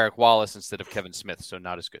directed by Eric Wallace instead of Kevin Smith, so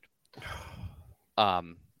not as good.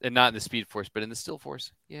 And not in the Speed Force, but in the Still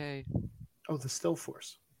Force. Yay! Oh, the Still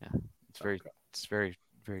Force. Yeah, it's very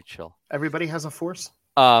very chill. Everybody has a force.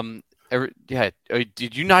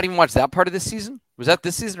 Did you not even watch that part of this season? Was that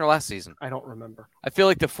this season or last season? I don't remember. I feel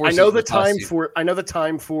like the Force. I know the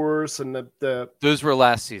Time Force and the. Those were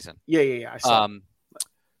last season. Yeah. I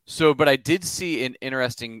saw. But I did see an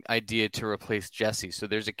interesting idea to replace Jesse. So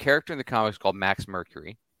there's a character in the comics called Max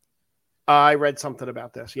Mercury. I read something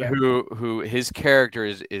about this. Yeah. Who his character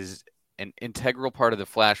is an integral part of the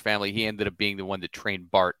Flash family. He ended up being the one that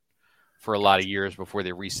trained Bart for a lot of years before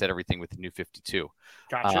they reset everything with the New 52.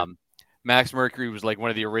 Gotcha. Max Mercury was like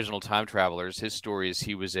one of the original time travelers. His story is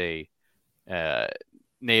he was a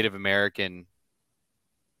Native American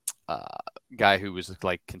guy who was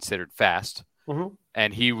like considered fast. Mm-hmm.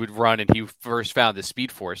 And he would run, and he first found the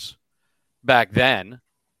Speed Force back then,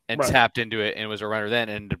 and Right. tapped into it and was a runner then,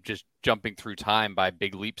 and ended up just jumping through time by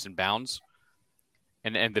big leaps and bounds,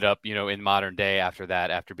 and ended up, in modern day after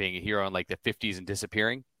that, after being a hero in like the 50s and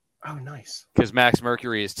disappearing. Oh, nice. Because Max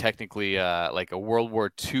Mercury is technically like a World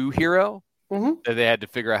War II hero that they had to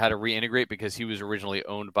figure out how to reintegrate because he was originally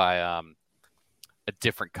owned by a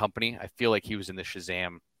different company. I feel like he was in the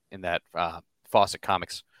Shazam in that Fawcett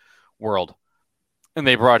Comics world. And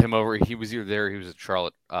they brought him over. He was either there, he was at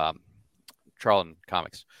Charlton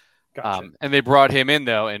Comics. Gotcha. And they brought him in,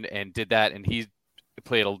 though, and did that. And he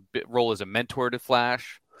played a role as a mentor to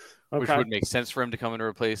Flash, which would make sense for him to come in to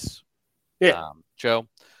replace Joe.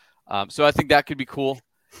 So I think that could be cool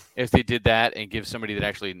if they did that and give somebody that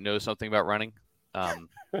actually knows something about running.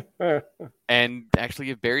 And actually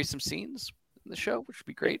give Barry some scenes in the show, which would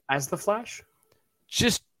be great. As the Flash?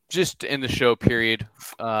 Just in the show, period.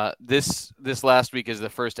 This last week is the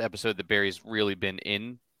first episode that Barry's really been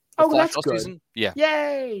in the Flash that's all good. season. Yeah.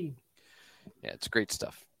 Yay! Yeah, it's great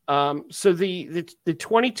stuff. So the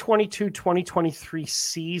 2022-2023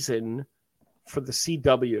 season for the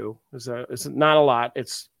CW is not a lot.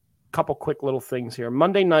 It's a couple quick little things here.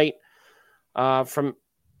 Monday night from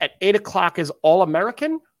at 8:00 is All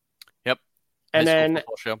American. Yep. And high then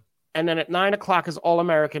school show. And then at 9:00 is All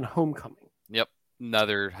American Homecoming. Yep.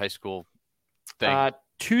 Another high school thing.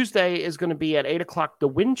 Tuesday is going to be at 8:00. The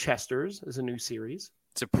Winchesters is a new series.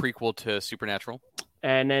 It's a prequel to Supernatural.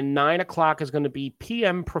 And then 9:00 is going to be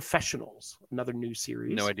PM Professionals, another new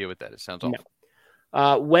series. No idea what that is. Sounds awful.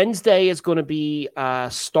 No. Wednesday is going to be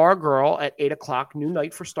Stargirl at 8:00. New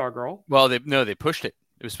night for Stargirl. Well, they pushed it.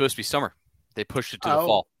 It was supposed to be summer. They pushed it to the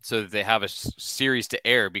fall so that they have a series to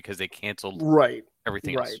air because they canceled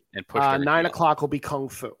everything else and pushed everything 9:00 will be Kung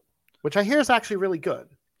Fu, which I hear is actually really good.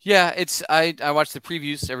 Yeah, it's I watch the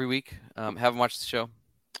previews every week. Haven't watched the show.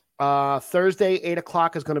 Thursday,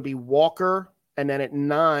 8:00 is going to be Walker. And then at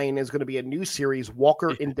 9 is going to be a new series,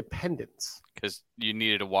 Walker Independence. Because you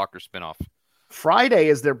needed a Walker spinoff. Friday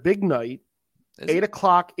is their big night.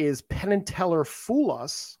 8:00 is Penn and Teller Fool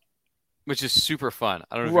Us. Which is super fun.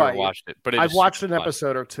 I don't know if you ever watched it. But I've watched an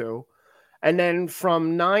episode or two. And then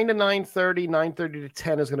from 9 to 9:30, 9:30 to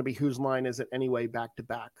 10 is going to be Whose Line Is It Anyway, back to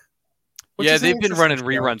back. Yeah, they've been running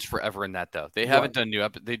reruns forever in that, though. They haven't done new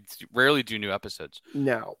episodes. They rarely do new episodes.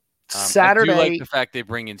 No. Saturday. I do like the fact they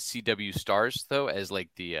bring in CW stars, though, as like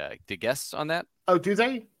the guests on that. Oh, do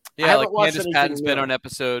they? Yeah, like Candace Patton's been on an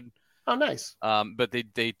episode. Oh, nice. But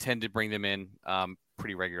they tend to bring them in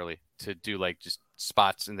pretty regularly to do like just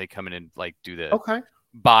spots, and they come in and like do the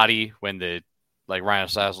body when the like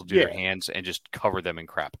rhinoceros will do their hands and just cover them in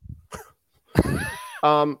crap.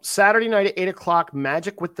 Saturday night at 8:00,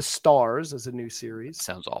 Magic with the Stars is a new series.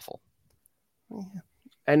 Sounds awful. Yeah.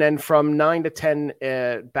 And then from 9 to 10,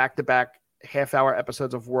 back-to-back half-hour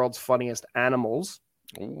episodes of World's Funniest Animals.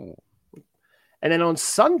 Ooh. And then on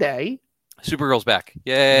Sunday... Supergirl's back.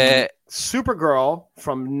 Yeah. Supergirl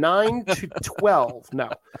from 9 to 12.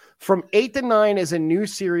 No. From 8 to 9 is a new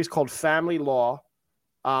series called Family Law.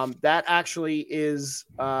 That actually is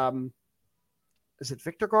it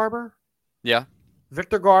Victor Garber? Yeah.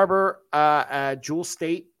 Victor Garber, Jewel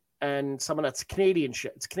State, and someone that's Canadian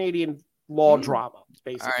shit. It's Canadian law drama,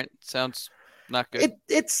 basically. All right, sounds not good.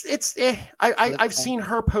 I've seen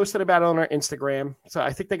her posted about it on her Instagram. So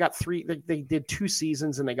I think they got they did 2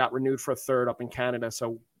 seasons and they got renewed for a third up in Canada.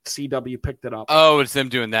 So CW picked it up. Oh, it's them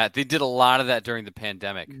doing that. They did a lot of that during the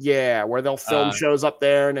pandemic. Yeah, where they'll film shows up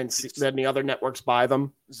there and then the other networks buy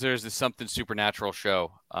them. There's this something supernatural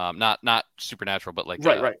show, not supernatural, but like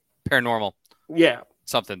right. paranormal. Yeah.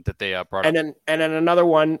 Something that they brought and up.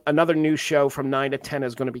 Then another new show from 9 to 10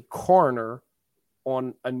 is going to be Coroner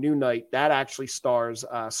on a new night. That actually stars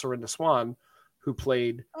Serinda Swan, who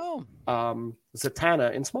played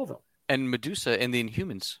Zatanna in Smallville. And Medusa in the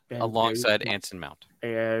Inhumans alongside Anson Mount.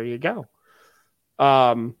 There you go.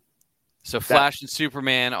 So Flash and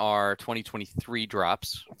Superman are 2023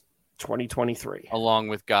 drops. 2023. Along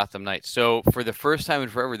with Gotham Knights. So for the first time in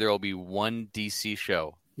forever, there will be one DC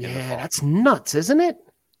show. Yeah, that's nuts, isn't it?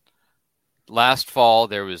 Last fall,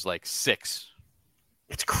 there was like 6.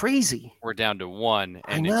 It's crazy. We're down to 1,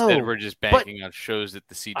 and instead we're just banking on shows that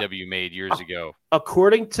the CW made years ago.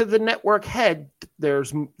 According to the network head,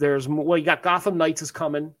 there's well, you got Gotham Knights is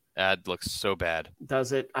coming. That looks so bad.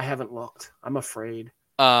 Does it? I haven't looked. I'm afraid.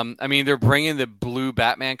 I mean, they're bringing the blue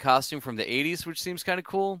Batman costume from the 80s, which seems kind of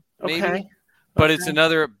cool. Maybe. Okay. But it's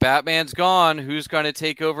another Batman's gone. Who's going to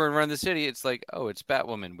take over and run the city? It's like, oh, it's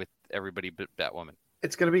Batwoman with everybody but Batwoman.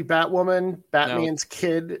 It's going to be Batwoman, Batman's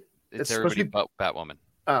kid. It's everybody but Batwoman.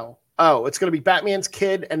 Oh, it's going to be Batman's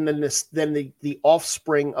kid, and then the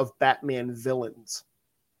offspring of Batman villains.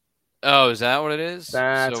 Oh, is that what it is?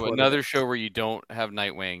 That's so what it another is. show where you don't have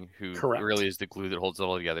Nightwing, who Correct. really is the glue that holds it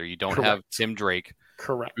all together. You don't have Correct. Tim Drake,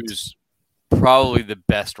 Correct. who's probably the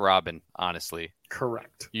best Robin, honestly.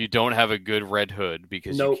 Correct. You don't have a good Red Hood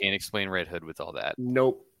because Nope. you can't explain Red Hood with all that.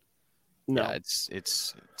 Nope. No. Yeah,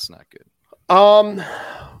 it's not good.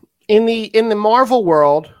 In the Marvel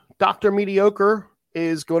world, Dr. Mediocre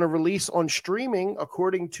is going to release on streaming,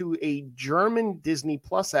 according to a German Disney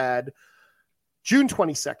Plus ad, June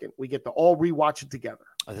 22nd. We get to all rewatch it together.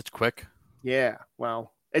 Oh, that's quick. Yeah,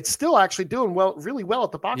 well, it's still actually doing really well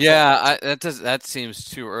at the box office. Yeah, that seems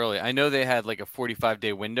too early. I know they had like a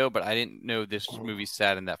 45-day window, but I didn't know this movie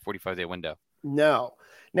sat in that 45-day window. No.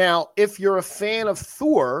 Now, if you're a fan of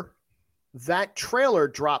Thor, that trailer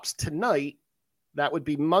drops tonight. That would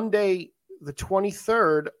be Monday, the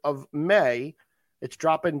 23rd of May. It's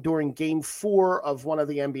dropping during Game 4 of one of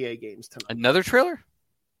the NBA games tonight. Another trailer?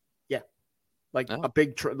 Like a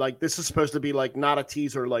big, like this is supposed to be like not a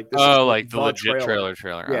teaser, like this. Oh, is like the legit trailer.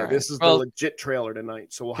 Yeah, All this is the legit trailer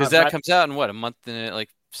tonight. So we'll have that comes out in what, a month and like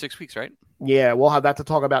 6 weeks, right? Yeah, we'll have that to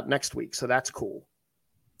talk about next week. So that's cool.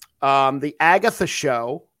 The Agatha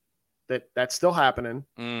show that's still happening.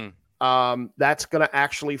 That's going to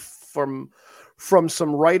actually from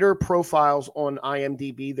some writer profiles on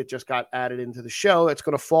IMDb that just got added into the show. It's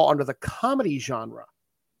going to fall under the comedy genre.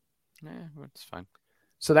 Yeah, that's fine.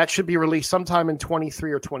 So that should be released sometime in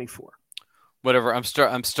 23 or 24. Whatever. I'm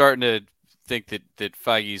starting to think that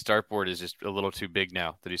Feige's dartboard is just a little too big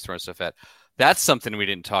now that he's throwing stuff at. That's something we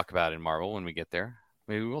didn't talk about in Marvel when we get there.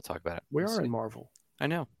 Maybe we'll talk about it. We are in Marvel. I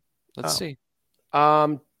know. Let's see.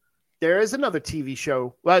 There is another TV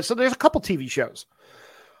show. Well, so there's a couple TV shows.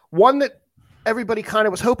 One that everybody kind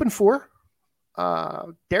of was hoping for.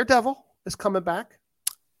 Daredevil is coming back.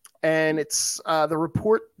 And it's the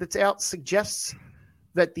report that's out suggests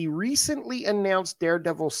that the recently announced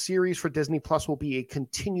Daredevil series for Disney Plus will be a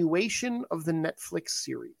continuation of the Netflix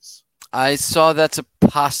series. I saw that's a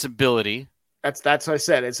possibility. That's what I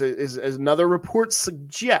said. As another report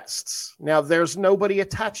suggests. Now, there's nobody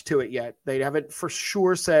attached to it yet. They haven't for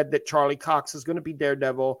sure said that Charlie Cox is going to be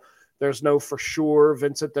Daredevil. There's no for sure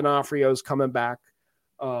Vincent D'Onofrio is coming back.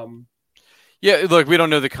 Yeah, look, we don't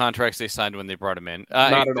know the contracts they signed when they brought him in.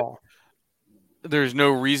 Not at all. There's no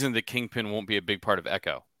reason that Kingpin won't be a big part of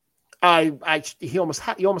Echo. You almost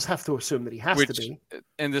have to assume that he has to be.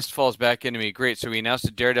 And this falls back into me. Great. So we announced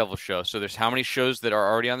a Daredevil show. So there's how many shows that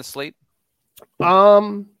are already on the slate?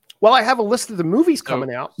 Well, I have a list of the movies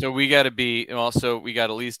coming out. So we got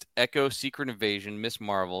at least Echo, Secret Invasion, Miss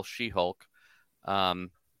Marvel, She-Hulk,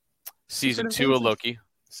 season 2 of Loki.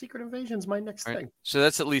 Secret Invasion's my next thing. So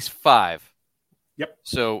that's at least 5. Yep.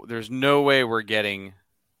 So there's no way we're getting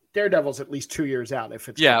Daredevil's at least 2 years out. If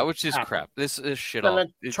it's which is crap. This is shit.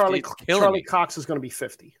 Charlie Cox is going to be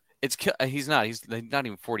 50. He's not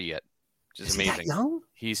even 40 yet. Which is amazing. He that young?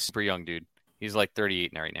 He's super young, dude. He's like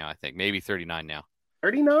 38 right now, I think. Maybe 39 now.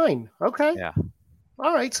 39. Okay. Yeah.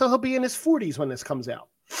 All right. So he'll be in his 40s when this comes out.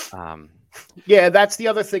 Yeah, that's the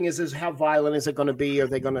other thing is how violent is it going to be? Are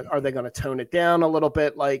they going to tone it down a little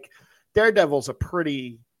bit? Like Daredevil's a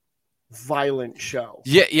pretty violent show.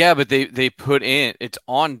 Yeah, but they put in it's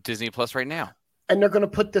on Disney Plus right now. And they're going to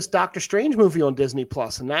put this Doctor Strange movie on Disney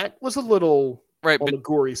Plus, and that was a little on the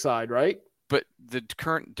gory side, right? But the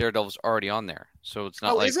current Daredevil's already on there. So it's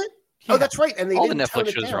not is it? Yeah. Oh, that's right. And all the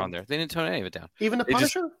Netflix shows are on there. They didn't tone any of it down. Even the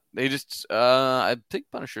Punisher? I think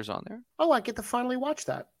Punisher's on there. Oh, I get to finally watch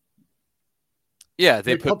that. Yeah,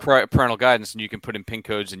 they put parental guidance, and you can put in PIN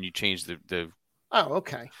codes, and you change the. Oh,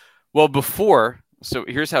 okay. Well, before, so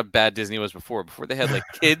here's how bad Disney was before. Before they had like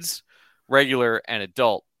kids, regular, and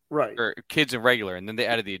adult. Right. Or kids and regular, and then they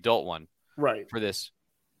added the adult one. Right. For this.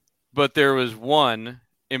 But there was one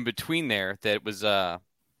in between there that was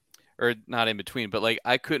or not in between, but like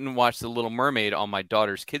I couldn't watch The Little Mermaid on my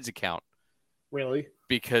daughter's kids account. Really?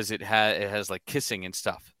 Because it has like kissing and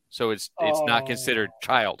stuff. So it's not considered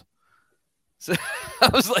child. So I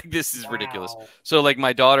was like, this is ridiculous. So like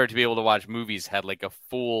my daughter to be able to watch movies had like a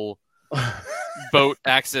full boat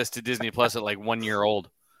access to Disney Plus at like 1 year old.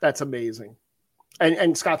 That's amazing.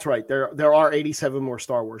 And Scott's right. There are 87 more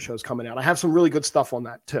Star Wars shows coming out. I have some really good stuff on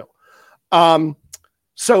that too.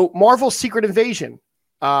 So Marvel's Secret Invasion.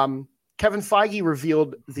 Kevin Feige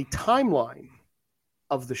revealed the timeline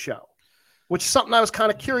of the show, which is something I was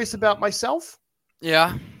kind of curious about myself.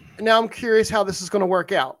 Yeah. Now I'm curious how this is going to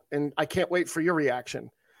work out, and I can't wait for your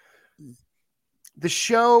reaction.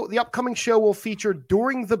 The upcoming show will feature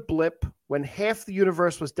during the blip when half the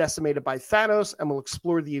universe was decimated by Thanos, and will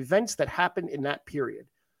explore the events that happened in that period.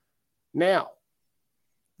 Now,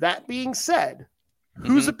 that being said,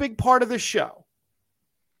 who's a big part of this show?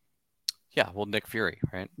 Yeah, well, Nick Fury,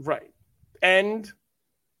 right? Right. And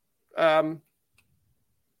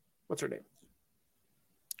what's her name?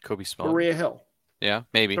 Kobe Smulders. Maria Hill. Yeah,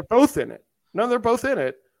 maybe. They're both in it. No, they're both in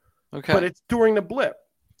it. Okay. But it's during the blip.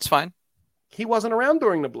 It's fine. He wasn't around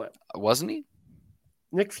during the blip. Wasn't he?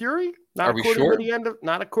 Nick Fury? Not Are we according sure? to the end of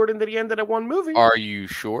not according to the end of that one movie. Are you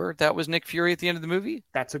sure that was Nick Fury at the end of the movie?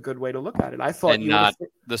 That's a good way to look at it. I thought And you not would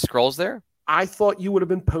the Skrulls there? I thought you would have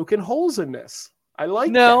been poking holes in this. I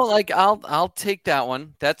like No, that. like I'll take that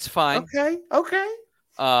one. That's fine. Okay. You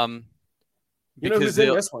know Because who's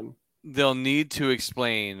in this one? they'll need to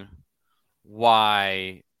explain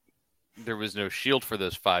why there was no shield for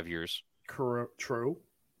those 5 years. True.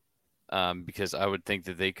 Because I would think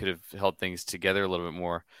that they could have held things together a little bit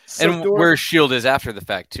more. So and where shield is after the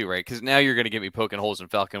fact too, right? Because now you're going to get me poking holes in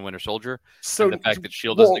Falcon and Winter Soldier. So and the fact that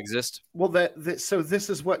shield doesn't exist. Well, so this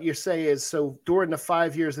is what you say is so during the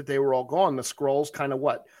 5 years that they were all gone, the Skrulls kind of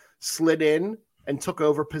slid in and took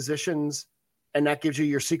over positions, and that gives you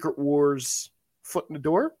your Secret Wars foot in the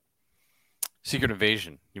door. Secret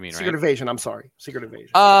Invasion, you mean? Secret right? Invasion. I'm sorry, Secret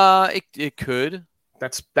Invasion. It could.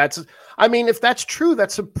 That's. I mean, if that's true,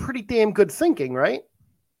 that's some pretty damn good thinking, right?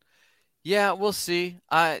 Yeah, we'll see.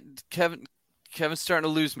 Kevin's starting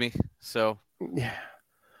to lose me. So yeah.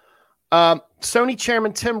 Sony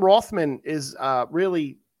chairman Tim Rothman is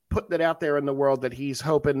really putting it out there in the world that he's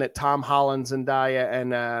hoping that Tom Holland, Zendaya,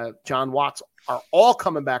 and John Watts are all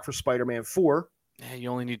coming back for Spider-Man 4. Yeah, you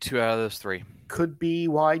only need 2 out of those 3. Could be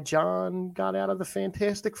why John got out of the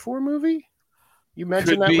Fantastic Four movie. You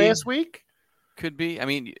mentioned that last week. Could be. I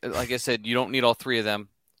mean, like I said, you don't need all 3 of them.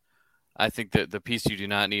 I think that the piece you do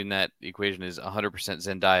not need in that equation is 100%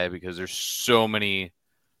 Zendaya because there's so many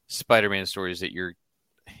Spider-Man stories that you're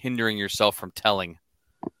hindering yourself from telling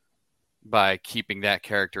by keeping that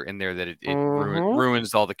character in there that it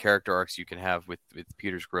ruins all the character arcs you can have with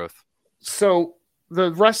Peter's growth. So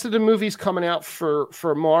the rest of the movies coming out for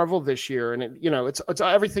Marvel this year, and it's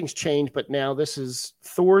everything's changed, but now this is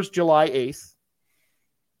Thor's July 8th.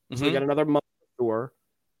 So we got another month of Thor.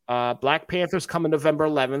 Black Panther's coming November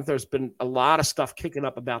 11th. There's been a lot of stuff kicking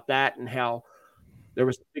up about that and how there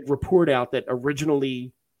was a big report out that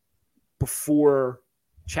originally before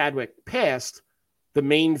Chadwick passed, the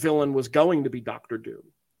main villain was going to be Doctor Doom.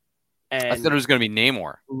 And I thought it was going to be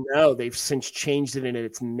Namor. No, they've since changed it, and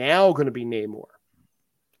it's now going to be Namor.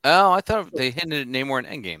 Oh, I thought they hinted at Namor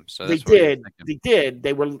in Endgame. So they did. They did.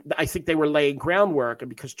 I think they were laying groundwork, and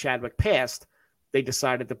because Chadwick passed, they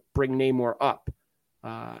decided to bring Namor up.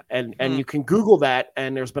 And you can Google that,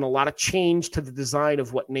 and there's been a lot of change to the design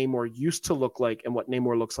of what Namor used to look like and what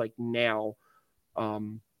Namor looks like now, or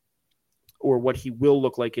what he will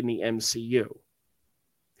look like in the MCU.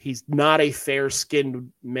 He's not a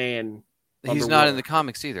fair-skinned man. He's not in the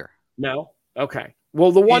comics either. No? Okay.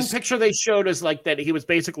 Well, the one picture they showed is like that he was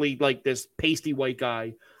basically like this pasty white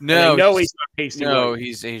guy. No, he's not pasty white. No,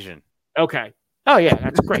 he's Asian. Okay. Oh, yeah,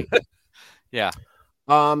 that's great. Yeah.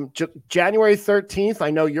 January 13th, I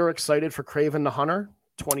know you're excited for Kraven the Hunter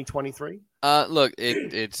 2023. Look,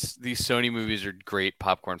 it's these Sony movies are great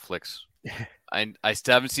popcorn flicks. I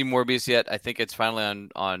still haven't seen Morbius yet. I think it's finally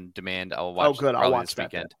on demand. I'll watch. Oh, good. I'll watch this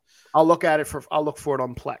that weekend. I'll look for it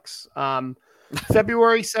on Plex.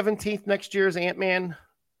 February 17th next year is Ant-Man.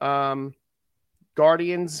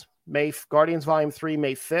 Guardians Volume 3,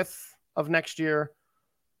 May 5th of next year.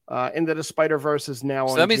 Into the Spider-Verse is now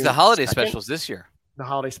on. So that means June the holiday 2nd. specials this year. The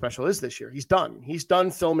holiday special is this year. He's done. He's done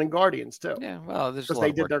filming Guardians too. Yeah, well, there's a because lot they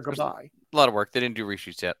of did work. their goodbye. A lot of work. They didn't do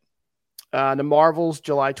reshoots yet. The Marvels,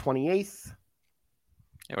 July 28th.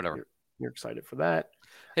 Yeah, whatever. You're excited for that.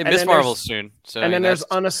 Hey, And Miss then Marvel's soon. So and then there's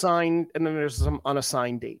unassigned, and then there's some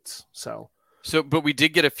unassigned dates. But we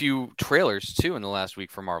did get a few trailers too in the last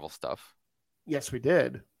week for Marvel stuff. Yes, we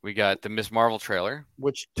did. We got the Miss Marvel trailer,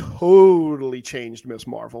 which totally changed Miss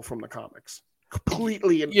Marvel from the comics.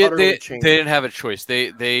 Completely and utterly changed. They didn't have a choice.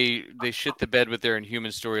 They shit the bed with their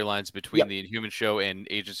Inhuman storylines between the Inhuman show and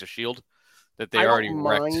Agents of S.H.I.E.L.D. that they already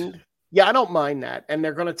wrecked. Yeah, I don't mind that. And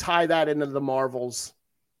they're going to tie that into the Marvels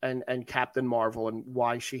and Captain Marvel and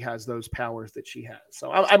why she has those powers that she has.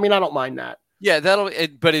 So, I mean, I don't mind that. Yeah,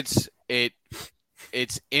 but it's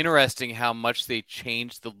interesting how much they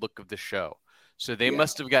changed the look of the show. So they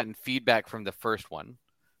must have gotten feedback from the first one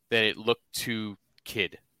that it looked too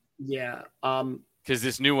kid. Yeah. Because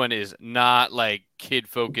this new one is not like kid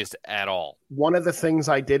focused at all. One of the things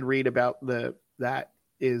I did read about that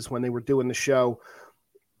is when they were doing the show,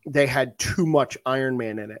 they had too much Iron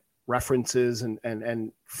Man in it. References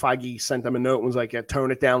and Feige sent them a note and was like, yeah, tone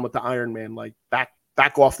it down with the Iron Man, like back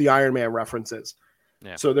off the Iron Man references.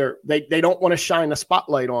 Yeah. So they don't want to shine the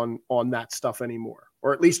spotlight on that stuff anymore,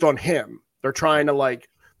 or at least on him. They're trying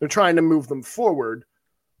to move them forward.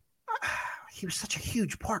 He was such a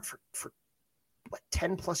huge part for what,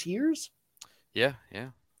 10 plus years? Yeah.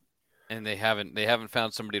 And they haven't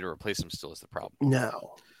found somebody to replace him. Still is the problem.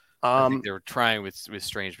 No. I think they were trying with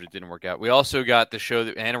Strange, but it didn't work out. We also got the show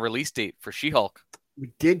and a release date for She-Hulk.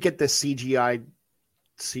 We did get this CGI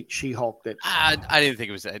She-Hulk that I didn't think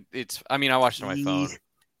it was that. I watched it on my phone.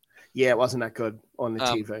 Yeah, it wasn't that good on the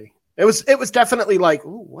TV. It was definitely like,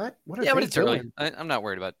 ooh, what are they but it's doing? early. I'm not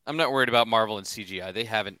worried about Marvel and CGI. They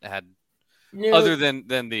haven't had other than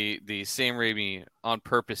the Sam Raimi on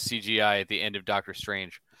purpose CGI at the end of Doctor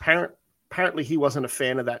Strange. Apparently he wasn't a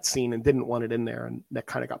fan of that scene and didn't want it in there, and that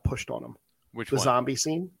kind of got pushed on him. Which the one? Zombie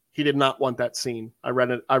scene? He did not want that scene. I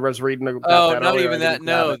read it. I was reading about that. Not earlier. even that.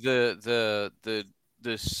 No,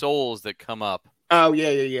 the souls that come up. Oh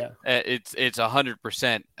yeah. It's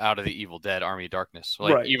 100% out of the Evil Dead Army of Darkness.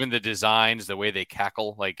 Like right. Even the designs, the way they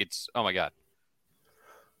cackle, like it's oh my god.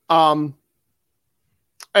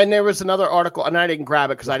 And there was another article, and I didn't grab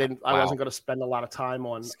it because I wasn't going to spend a lot of time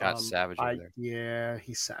on Scott Savage over there. Yeah,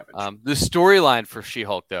 he's savage. The storyline for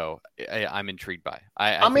She-Hulk, though, I'm intrigued by.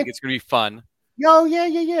 I think it's going to be fun. Oh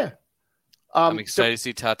yeah. I'm excited to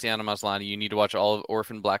see Tatiana Maslany. You need to watch all of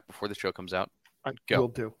Orphan Black before the show comes out. I will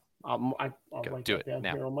do. I'll write do that it down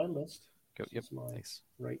now. here on my list. Go. Yep. Nice.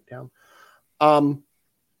 Write down.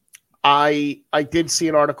 I did see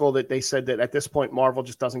an article that they said that at this point Marvel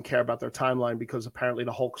just doesn't care about their timeline because apparently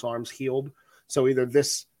the Hulk's arm's healed. So either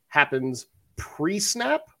this happens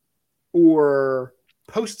pre-snap or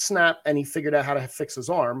post-snap, and he figured out how to fix his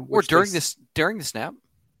arm. Or during the snap.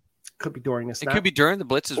 Could be during the snap. It could be during the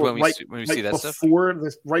blitzes when we see that stuff.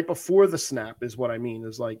 Right before the snap is what I mean.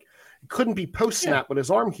 Is like it couldn't be post-snap when his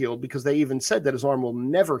arm healed because they even said that his arm will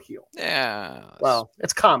never heal. Yeah. Well,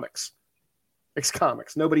 it's comics. It's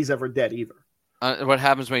comics. Nobody's ever dead either. What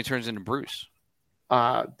happens when he turns into Bruce?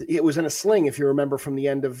 It was in a sling, if you remember from the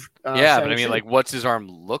end of. But I mean, like, what's his arm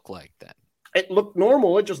look like then? It looked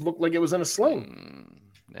normal. It just looked like it was in a sling.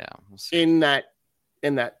 We'll see.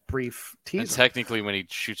 In that brief teaser. And technically, when he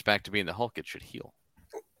shoots back to being the Hulk, it should heal.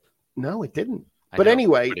 No, it didn't. But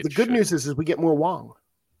anyway, the good news is we get more Wong.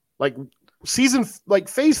 Like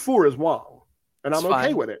phase 4 is Wong, and I'm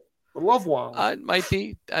okay with it. I love Wong. It might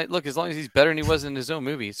be. Look, as long as he's better than he was in his own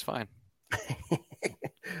movie, it's fine.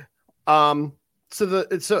 So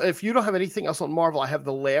if you don't have anything else on Marvel, I have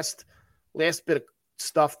the last bit of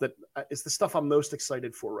stuff that is the stuff I'm most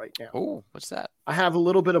excited for right now. Oh, what's that? I have a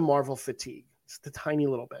little bit of Marvel fatigue. Just a tiny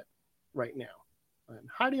little bit right now. And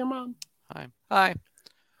hi to your mom. Hi.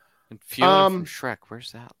 And Fiona from Shrek.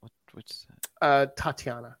 Where's that? What's that?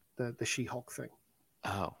 Tatiana, the She-Hulk thing.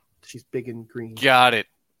 Oh. She's big and green. Got it.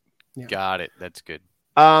 Yeah. Got it. That's good.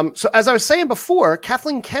 So as I was saying before,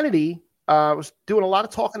 Kathleen Kennedy was doing a lot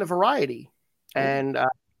of talking to Variety. And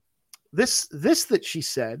this that she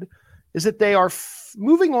said is that they are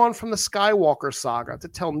moving on from the Skywalker saga to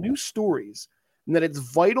tell new stories, and that it's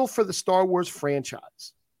vital for the Star Wars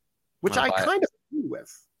franchise, which I kind of agree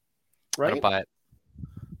with. Right? I don't buy it.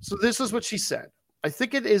 So this is what she said. I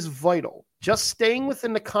think it is vital. Just staying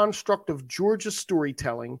within the construct of George's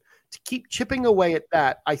storytelling, to keep chipping away at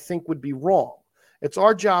that, I think would be wrong. It's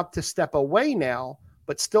our job to step away now,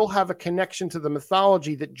 but still have a connection to the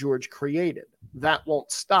mythology that George created. That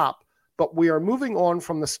won't stop, but we are moving on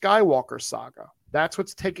from the Skywalker saga. That's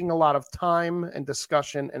what's taking a lot of time and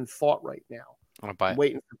discussion and thought right now. I'm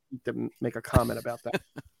waiting for Pete to make a comment about that.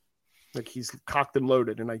 Like he's cocked and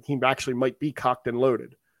loaded, and he actually might be cocked and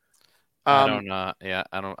loaded. I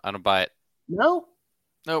don't buy it. No?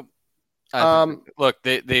 Nope. Look,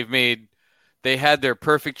 they had their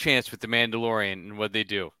perfect chance with the Mandalorian, and what'd they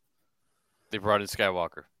do? They brought in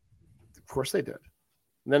Skywalker. Of course they did.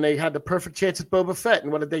 And then they had the perfect chance at Boba Fett,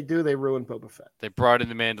 and what did they do? They ruined Boba Fett. They brought in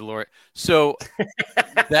the Mandalorian. So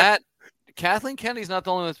that Kathleen Kennedy's not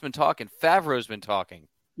the only one that's been talking. Favreau's been talking.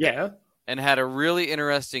 Yeah. And had a really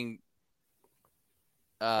interesting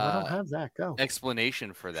I don't have that. Go.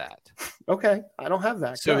 explanation for that. Okay. I don't have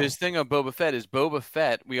that. So Go. his thing on Boba Fett is Boba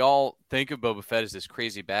Fett, we all think of Boba Fett as this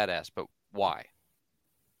crazy badass, but why?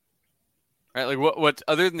 Right? Like what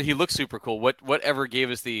other than he looks super cool, whatever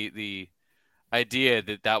gave us the idea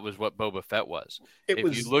that was what Boba Fett was.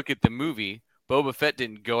 If you look at the movie, Boba Fett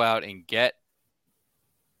didn't go out and get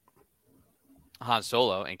Han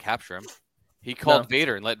Solo and capture him. He called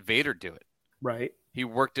Vader and let Vader do it. Right. He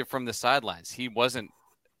worked it from the sidelines. He wasn't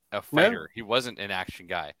a fighter. He wasn't an action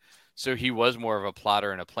guy. So he was more of a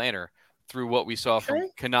plotter and a planner through what we saw from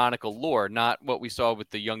canonical lore, not what we saw with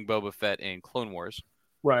the young Boba Fett in Clone Wars.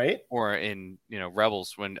 Right. or in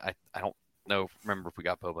Rebels when I don't remember if we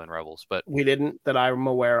got Boba in Rebels, but We didn't that I'm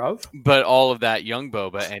aware of. But all of that young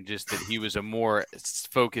Boba, and just that he was a more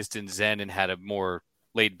focused in Zen and had a more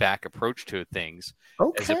laid back approach to things,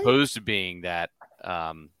 as Okay. opposed to being that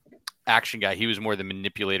action guy. He was more the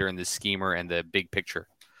manipulator and the schemer and the big picture.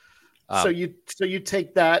 So you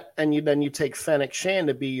take that and you take Fennec Shan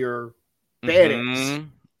to be your badass. Mm-hmm.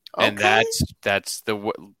 And that's the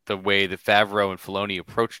way that Favreau and Filoni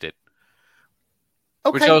approached it.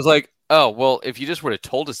 Okay. Which I was like, oh well, if you just would have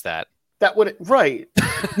told us that would right.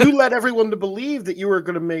 You led everyone to believe that you were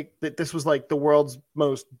going to make that this was like the world's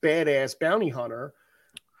most badass bounty hunter,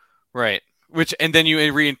 right? And then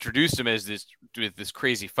you reintroduced him as this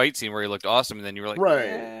crazy fight scene where he looked awesome, and then you were like,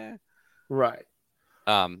 right, right.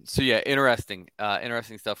 So yeah, interesting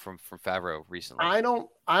stuff from Favreau recently. I don't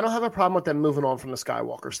have a problem with them moving on from the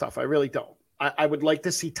Skywalker stuff. I really don't. I would like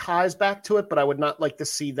to see ties back to it, but I would not like to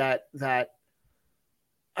see that.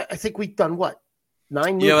 I think we've done what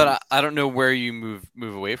 9 movies. Yeah, but I don't know where you move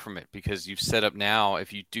away from it, because you've set up now.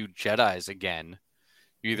 If you do Jedis again,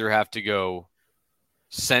 you either have to go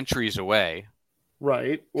centuries away,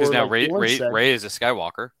 right? Because now Rey is a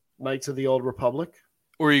Skywalker, Knights of the Old Republic,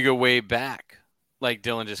 or you go way back, like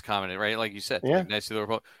Dylan just commented, right? Like you said, yeah, like Knights of the Old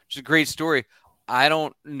Republic, which is a great story. I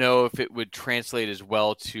don't know if it would translate as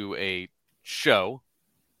well to a show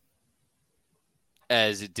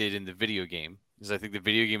as it did in the video game. Because I think the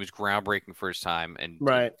video game was groundbreaking for its time and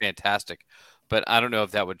fantastic. But I don't know if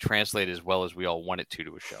that would translate as well as we all want it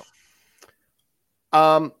to a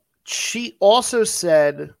show. She also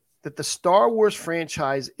said that the Star Wars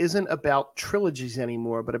franchise isn't about trilogies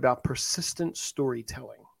anymore, but about persistent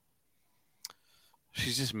storytelling.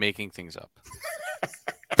 She's just making things up.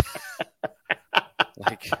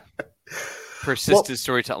 Like persistent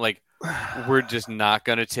storytelling. Like, we're just not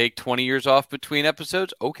going to take 20 years off between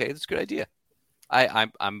episodes. Okay, that's a good idea.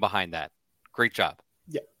 I'm behind that. Great job.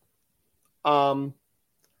 Yeah.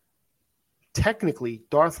 Technically,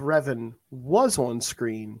 Darth Revan was on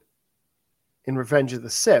screen in Revenge of the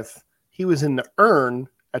Sith. He was in the urn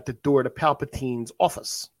at the door to Palpatine's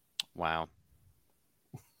office. Wow.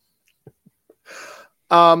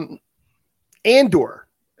 Andor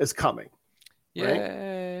is coming.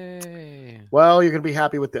 Yay. Right? Well, you're going to be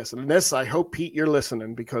happy with this. And this, I hope, Pete, you're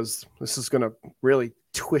listening, because this is going to really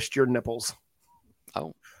twist your nipples.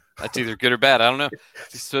 Oh, that's either good or bad. I don't know.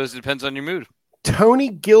 So it depends on your mood. Tony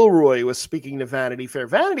Gilroy was speaking to Vanity Fair.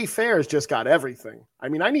 Vanity Fair has just got everything. I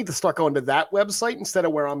mean, I need to start going to that website instead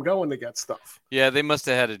of where I'm going to get stuff. Yeah, they must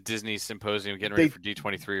have had a Disney symposium getting ready for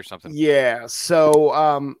D23 or something. Yeah.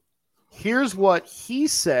 So here's what he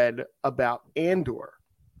said about Andor.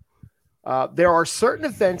 There are certain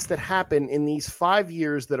events that happen in these 5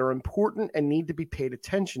 years that are important and need to be paid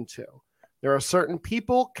attention to. There are certain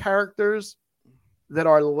people, characters that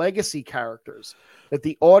are legacy characters that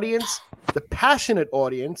the audience, the passionate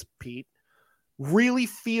audience, Pete, really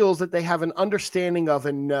feels that they have an understanding of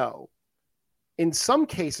and know. In some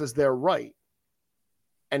cases, they're right.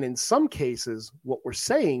 And in some cases, what we're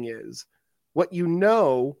saying is what you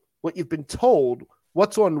know, what you've been told,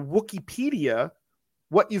 what's on Wikipedia,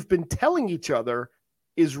 what you've been telling each other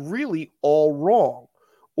is really all wrong,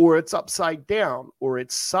 or it's upside down, or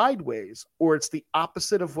it's sideways, or it's the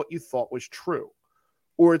opposite of what you thought was true,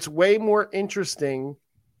 or it's way more interesting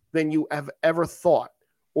than you have ever thought,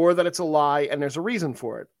 or that it's a lie and there's a reason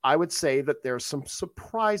for it. I would say that there's some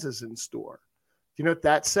surprises in store. Do you know what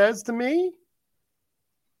that says to me?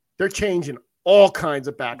 They're changing all kinds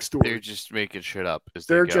of backstory. They're just making shit up.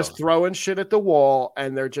 They're just throwing shit at the wall,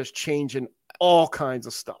 and they're just changing all kinds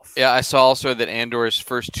of stuff. Yeah, I saw also that Andor's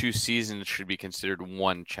first 2 seasons should be considered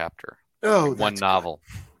one chapter. Oh, one novel.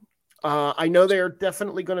 I know they're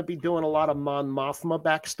definitely going to be doing a lot of Mon Mothma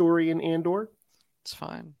backstory in Andor. It's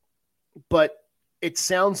fine. But it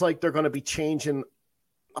sounds like they're going to be changing.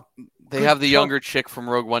 They have the younger chick from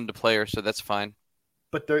Rogue One to play her, so that's fine.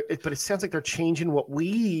 But it sounds like they're changing what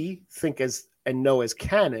we think as and know as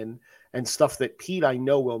canon, and stuff that Pete, I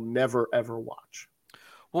know, will never, ever watch.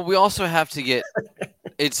 Well, we also have to get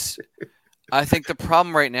I think the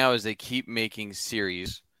problem right now is they keep making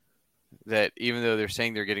series that, even though they're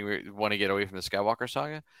saying they're want to get away from the Skywalker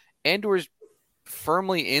saga, Andor's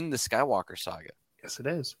firmly in the Skywalker saga. Yes, it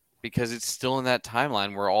is. Because it's still in that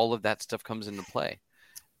timeline where all of that stuff comes into play.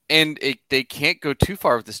 And they can't go too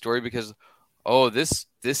far with the story because, this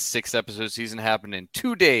 6-episode season happened in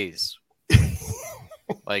 2 days.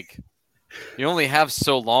 Like, you only have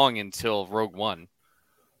so long until Rogue One.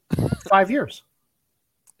 5 years.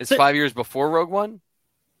 It's 5 years before Rogue One?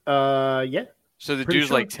 Yeah. So the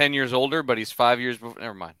dude's like 10 years older, but he's 5 years before.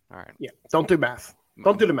 Never mind. All right. Yeah. Don't do math.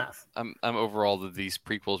 Don't do the math. I'm over all of these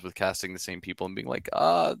prequels with casting the same people and being like,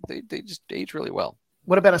 they just age really well.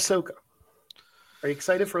 What about Ahsoka? Are you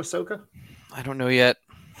excited for Ahsoka? I don't know yet.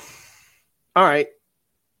 All right.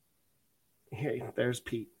 Hey, there's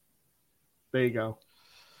Pete. There you go.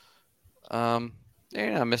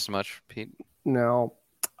 You're not missing much, Pete. No.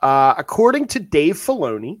 According to Dave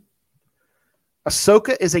Filoni,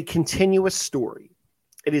 Ahsoka is a continuous story.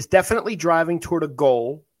 It is definitely driving toward a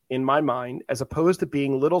goal, in my mind, as opposed to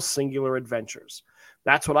being little singular adventures.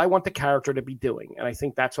 That's what I want the character to be doing, and I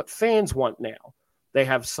think that's what fans want now. They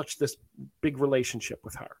have such this big relationship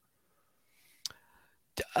with her.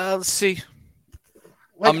 Let's see.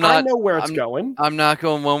 Like, I know where it's going. I'm not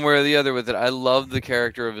going one way or the other with it. I love the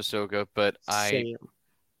character of Ahsoka, but Same.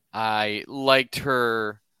 I liked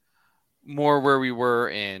her more where we were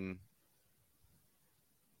in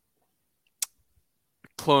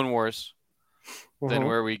Clone Wars than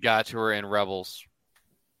where we got to her in Rebels.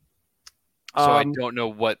 So I don't know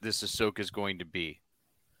what this Ahsoka is going to be.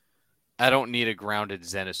 I don't need a grounded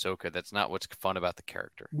Zen Ahsoka. That's not what's fun about the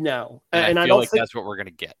character. No. And I feel like that's what we're going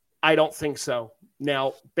to get. I don't think so.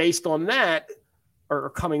 Now, based on that,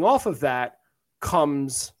 or coming off of that,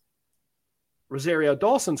 comes Rosario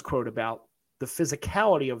Dawson's quote about the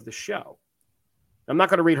physicality of the show. I'm not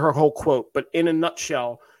going to read her whole quote, but in a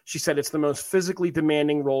nutshell, she said it's the most physically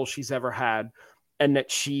demanding role she's ever had, and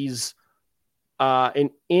that she's I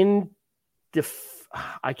don't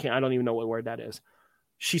even know what word that is.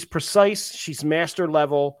 She's precise. She's master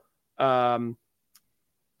level. Ahsoka's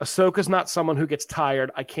not someone who gets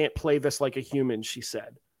tired. I can't play this like a human, she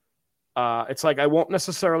said. It's like, I won't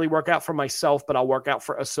necessarily work out for myself, but I'll work out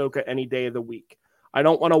for Ahsoka any day of the week. I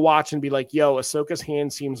don't want to watch and be like, yo, Ahsoka's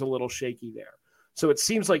hand seems a little shaky there. So it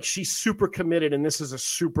seems like she's super committed, and this is a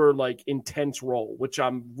super like intense role, which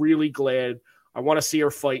I'm really glad. I want to see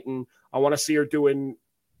her fighting. I want to see her doing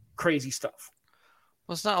crazy stuff.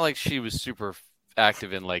 Well, it's not like she was super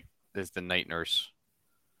active in like as the night nurse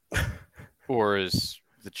or as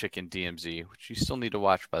the chicken DMZ, which you still need to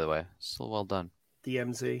watch, by the way. Still well done.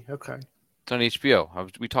 DMZ, okay. It's on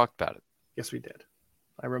HBO. We talked about it. Yes, we did.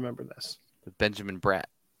 I remember this. With Benjamin Bratt.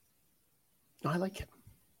 I like him.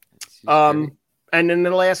 And then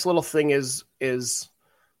the last little thing is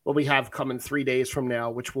what we have coming 3 days from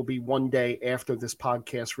now, which will be one day after this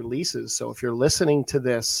podcast releases. So if you're listening to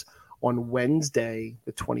this on Wednesday,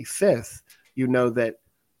 the 25th, you know that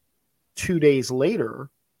 2 days later,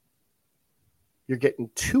 you're getting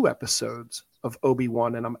 2 episodes of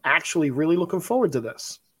Obi-Wan, and I'm actually really looking forward to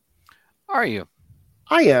this. Are you?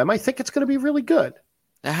 I am. I think it's going to be really good.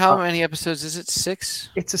 Now, how many episodes is it? 6?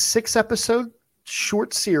 It's a 6-episode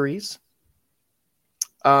short series.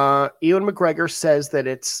 Ewan McGregor says that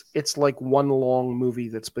it's like one long movie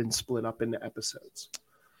that's been split up into episodes.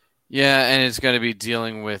 Yeah, and it's going to be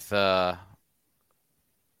dealing with Obi-Wan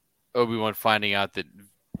finding out that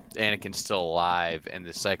Anakin's still alive and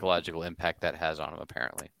the psychological impact that has on him,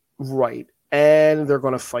 apparently. Right. And they're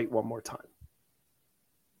going to fight one more time.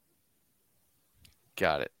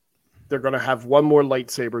 Got it. They're going to have one more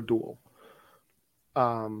lightsaber duel.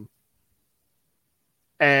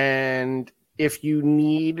 And if you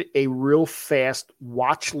need a real fast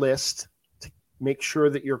watch list to make sure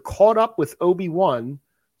that you're caught up with Obi-Wan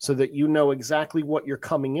so that you know exactly what you're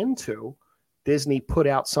coming into, Disney put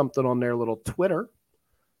out something on their little Twitter.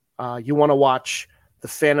 You want to watch The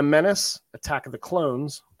Phantom Menace, Attack of the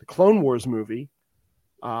Clones, the Clone Wars movie,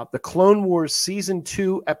 the Clone Wars Season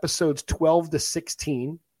 2, Episodes 12 to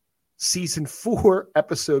 16, Season 4,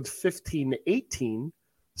 Episodes 15 to 18,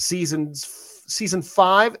 Season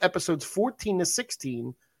 5, Episodes 14 to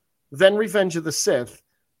 16, then Revenge of the Sith.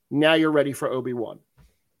 Now you're ready for Obi-Wan.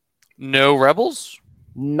 No Rebels?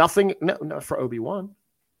 Nothing, no for Obi-Wan.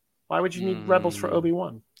 Why would you need Rebels for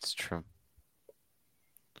Obi-Wan? It's true.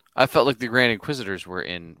 I felt like the Grand Inquisitors were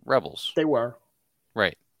in Rebels. They were.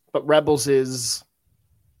 Right. But Rebels is...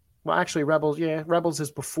 Well, actually, Rebels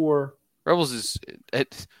is before... Rebels is...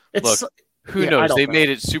 Look, who knows? They've made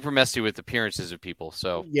it super messy with appearances of people,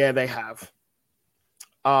 so... Yeah, they have.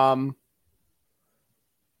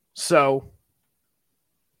 So,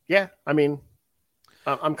 yeah, I mean,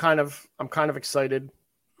 I'm kind of excited.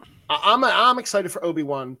 I'm excited for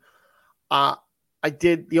Obi-Wan.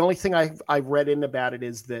 The only thing I read in about it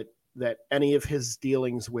is that any of his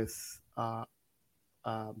dealings with Uncle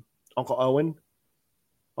Owen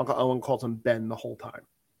calls him Ben the whole time.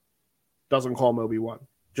 Doesn't call him Obi-Wan.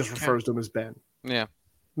 Just refers to him as Ben. Yeah.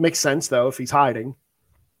 Makes sense, though, if he's hiding.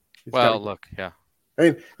 Look, yeah. I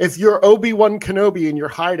mean, if you're Obi-Wan Kenobi and you're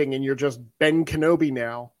hiding and you're just Ben Kenobi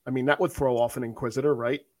now, I mean, that would throw off an Inquisitor,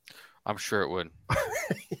 right? I'm sure it would.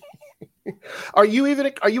 Are you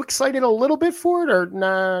excited a little bit for it or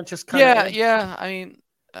nah? Just kind of. Yeah. I mean,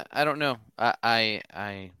 I don't know. I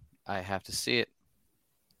have to see it.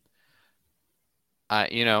 I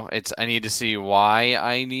need to see why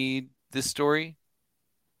I need this story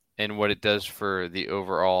and what it does for the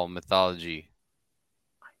overall mythology.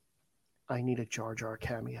 I need a Jar Jar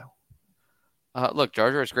cameo. Look,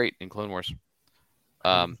 Jar Jar is great in Clone Wars.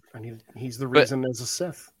 He's the reason there's a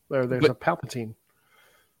Sith. There's a Palpatine.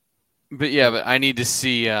 But I need to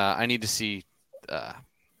see.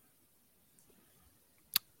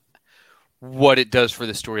 What it does for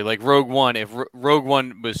the story. Like Rogue One. If Rogue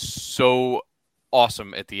One was so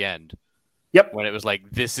awesome at the end. Yep. When it was like,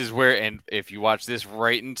 this is where, and if you watch this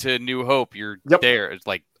right into New Hope, you're there. It's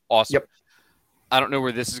like awesome. Yep. I don't know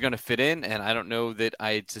where this is going to fit in, and I don't know that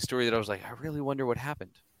it's a story that I was like, I really wonder what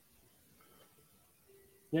happened.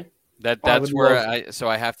 Yeah. That's where so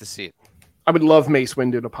I have to see it. I would love Mace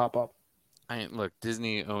Windu to pop up. Look,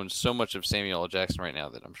 Disney owns so much of Samuel L. Jackson right now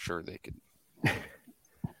that I'm sure they could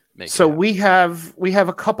make so it we have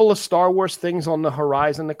a couple of Star Wars things on the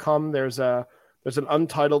horizon to come. There's an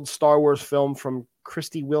untitled Star Wars film from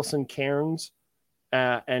Christy Wilson Cairns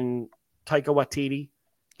and Taika Waititi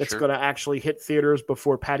that's going to actually hit theaters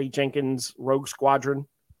before Patty Jenkins' Rogue Squadron.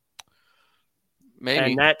 Maybe.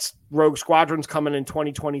 And that's Rogue Squadron's coming in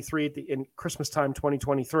 2023 in Christmas time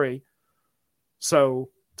 2023. So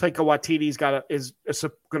Taika Waititi's is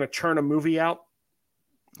going to churn a movie out.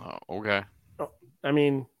 Oh, okay. I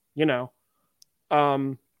mean,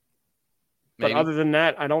 but other than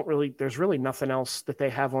that, there's really nothing else that they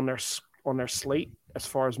have on their slate as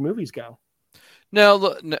far as movies go. No,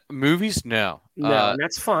 look, movies, no. No, and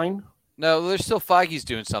that's fine. No, there's still Feige's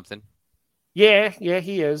doing something. Yeah,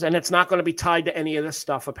 he is, and it's not going to be tied to any of this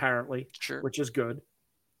stuff apparently. Sure, which is good.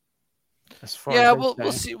 As far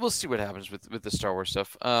we'll see what happens with the Star Wars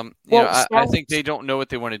stuff. I think they don't know what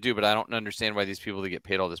they want to do, but I don't understand why these people that get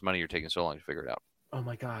paid all this money are taking so long to figure it out. Oh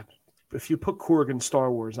my God! If you put Korg in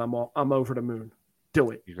Star Wars, I'm over the moon.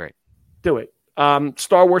 Do it. You're great. Do it.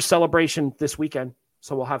 Star Wars Celebration this weekend,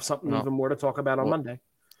 so we'll have something even more to talk about on Monday.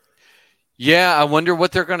 Yeah, I wonder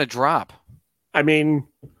what they're going to drop. I mean,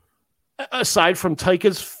 aside from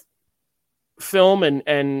Taika's film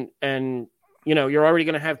and you're already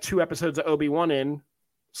going to have 2 episodes of Obi-Wan in,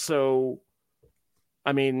 so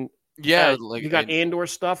I mean, you got Andor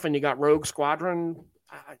stuff and you got Rogue Squadron.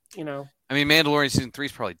 I mean, Mandalorian season 3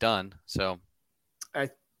 is probably done, so.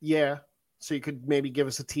 So you could maybe give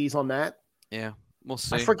us a tease on that. Yeah, we'll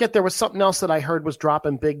see. I forget there was something else that I heard was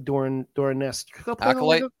dropping big during this. Go play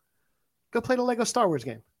the Lego Star Wars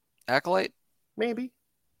game. Acolyte? Maybe.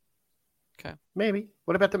 Okay. Maybe.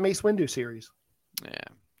 What about the Mace Windu series? Yeah,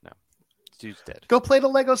 no. Dude's dead. Go play the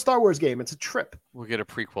Lego Star Wars game. It's a trip. We'll get a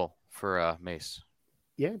prequel for Mace.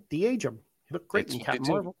 Yeah, de-age him. He looked great in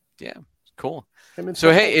Captain Marvel. Yeah. Cool.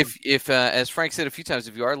 So, hey, if as Frank said a few times,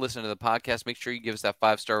 if you are listening to the podcast, make sure you give us that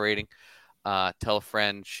 5-star rating. Tell a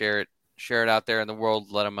friend, share it out there in the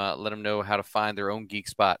world. Let them know how to find their own geek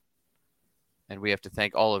spot. And we have to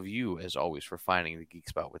thank all of you, as always, for finding the geek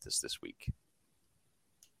spot with us this week.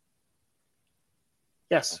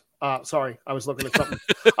 Yes. Sorry, I was looking at something.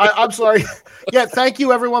 I'm sorry. Yeah, thank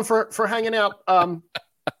you everyone for hanging out.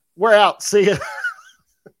 We're out. See you.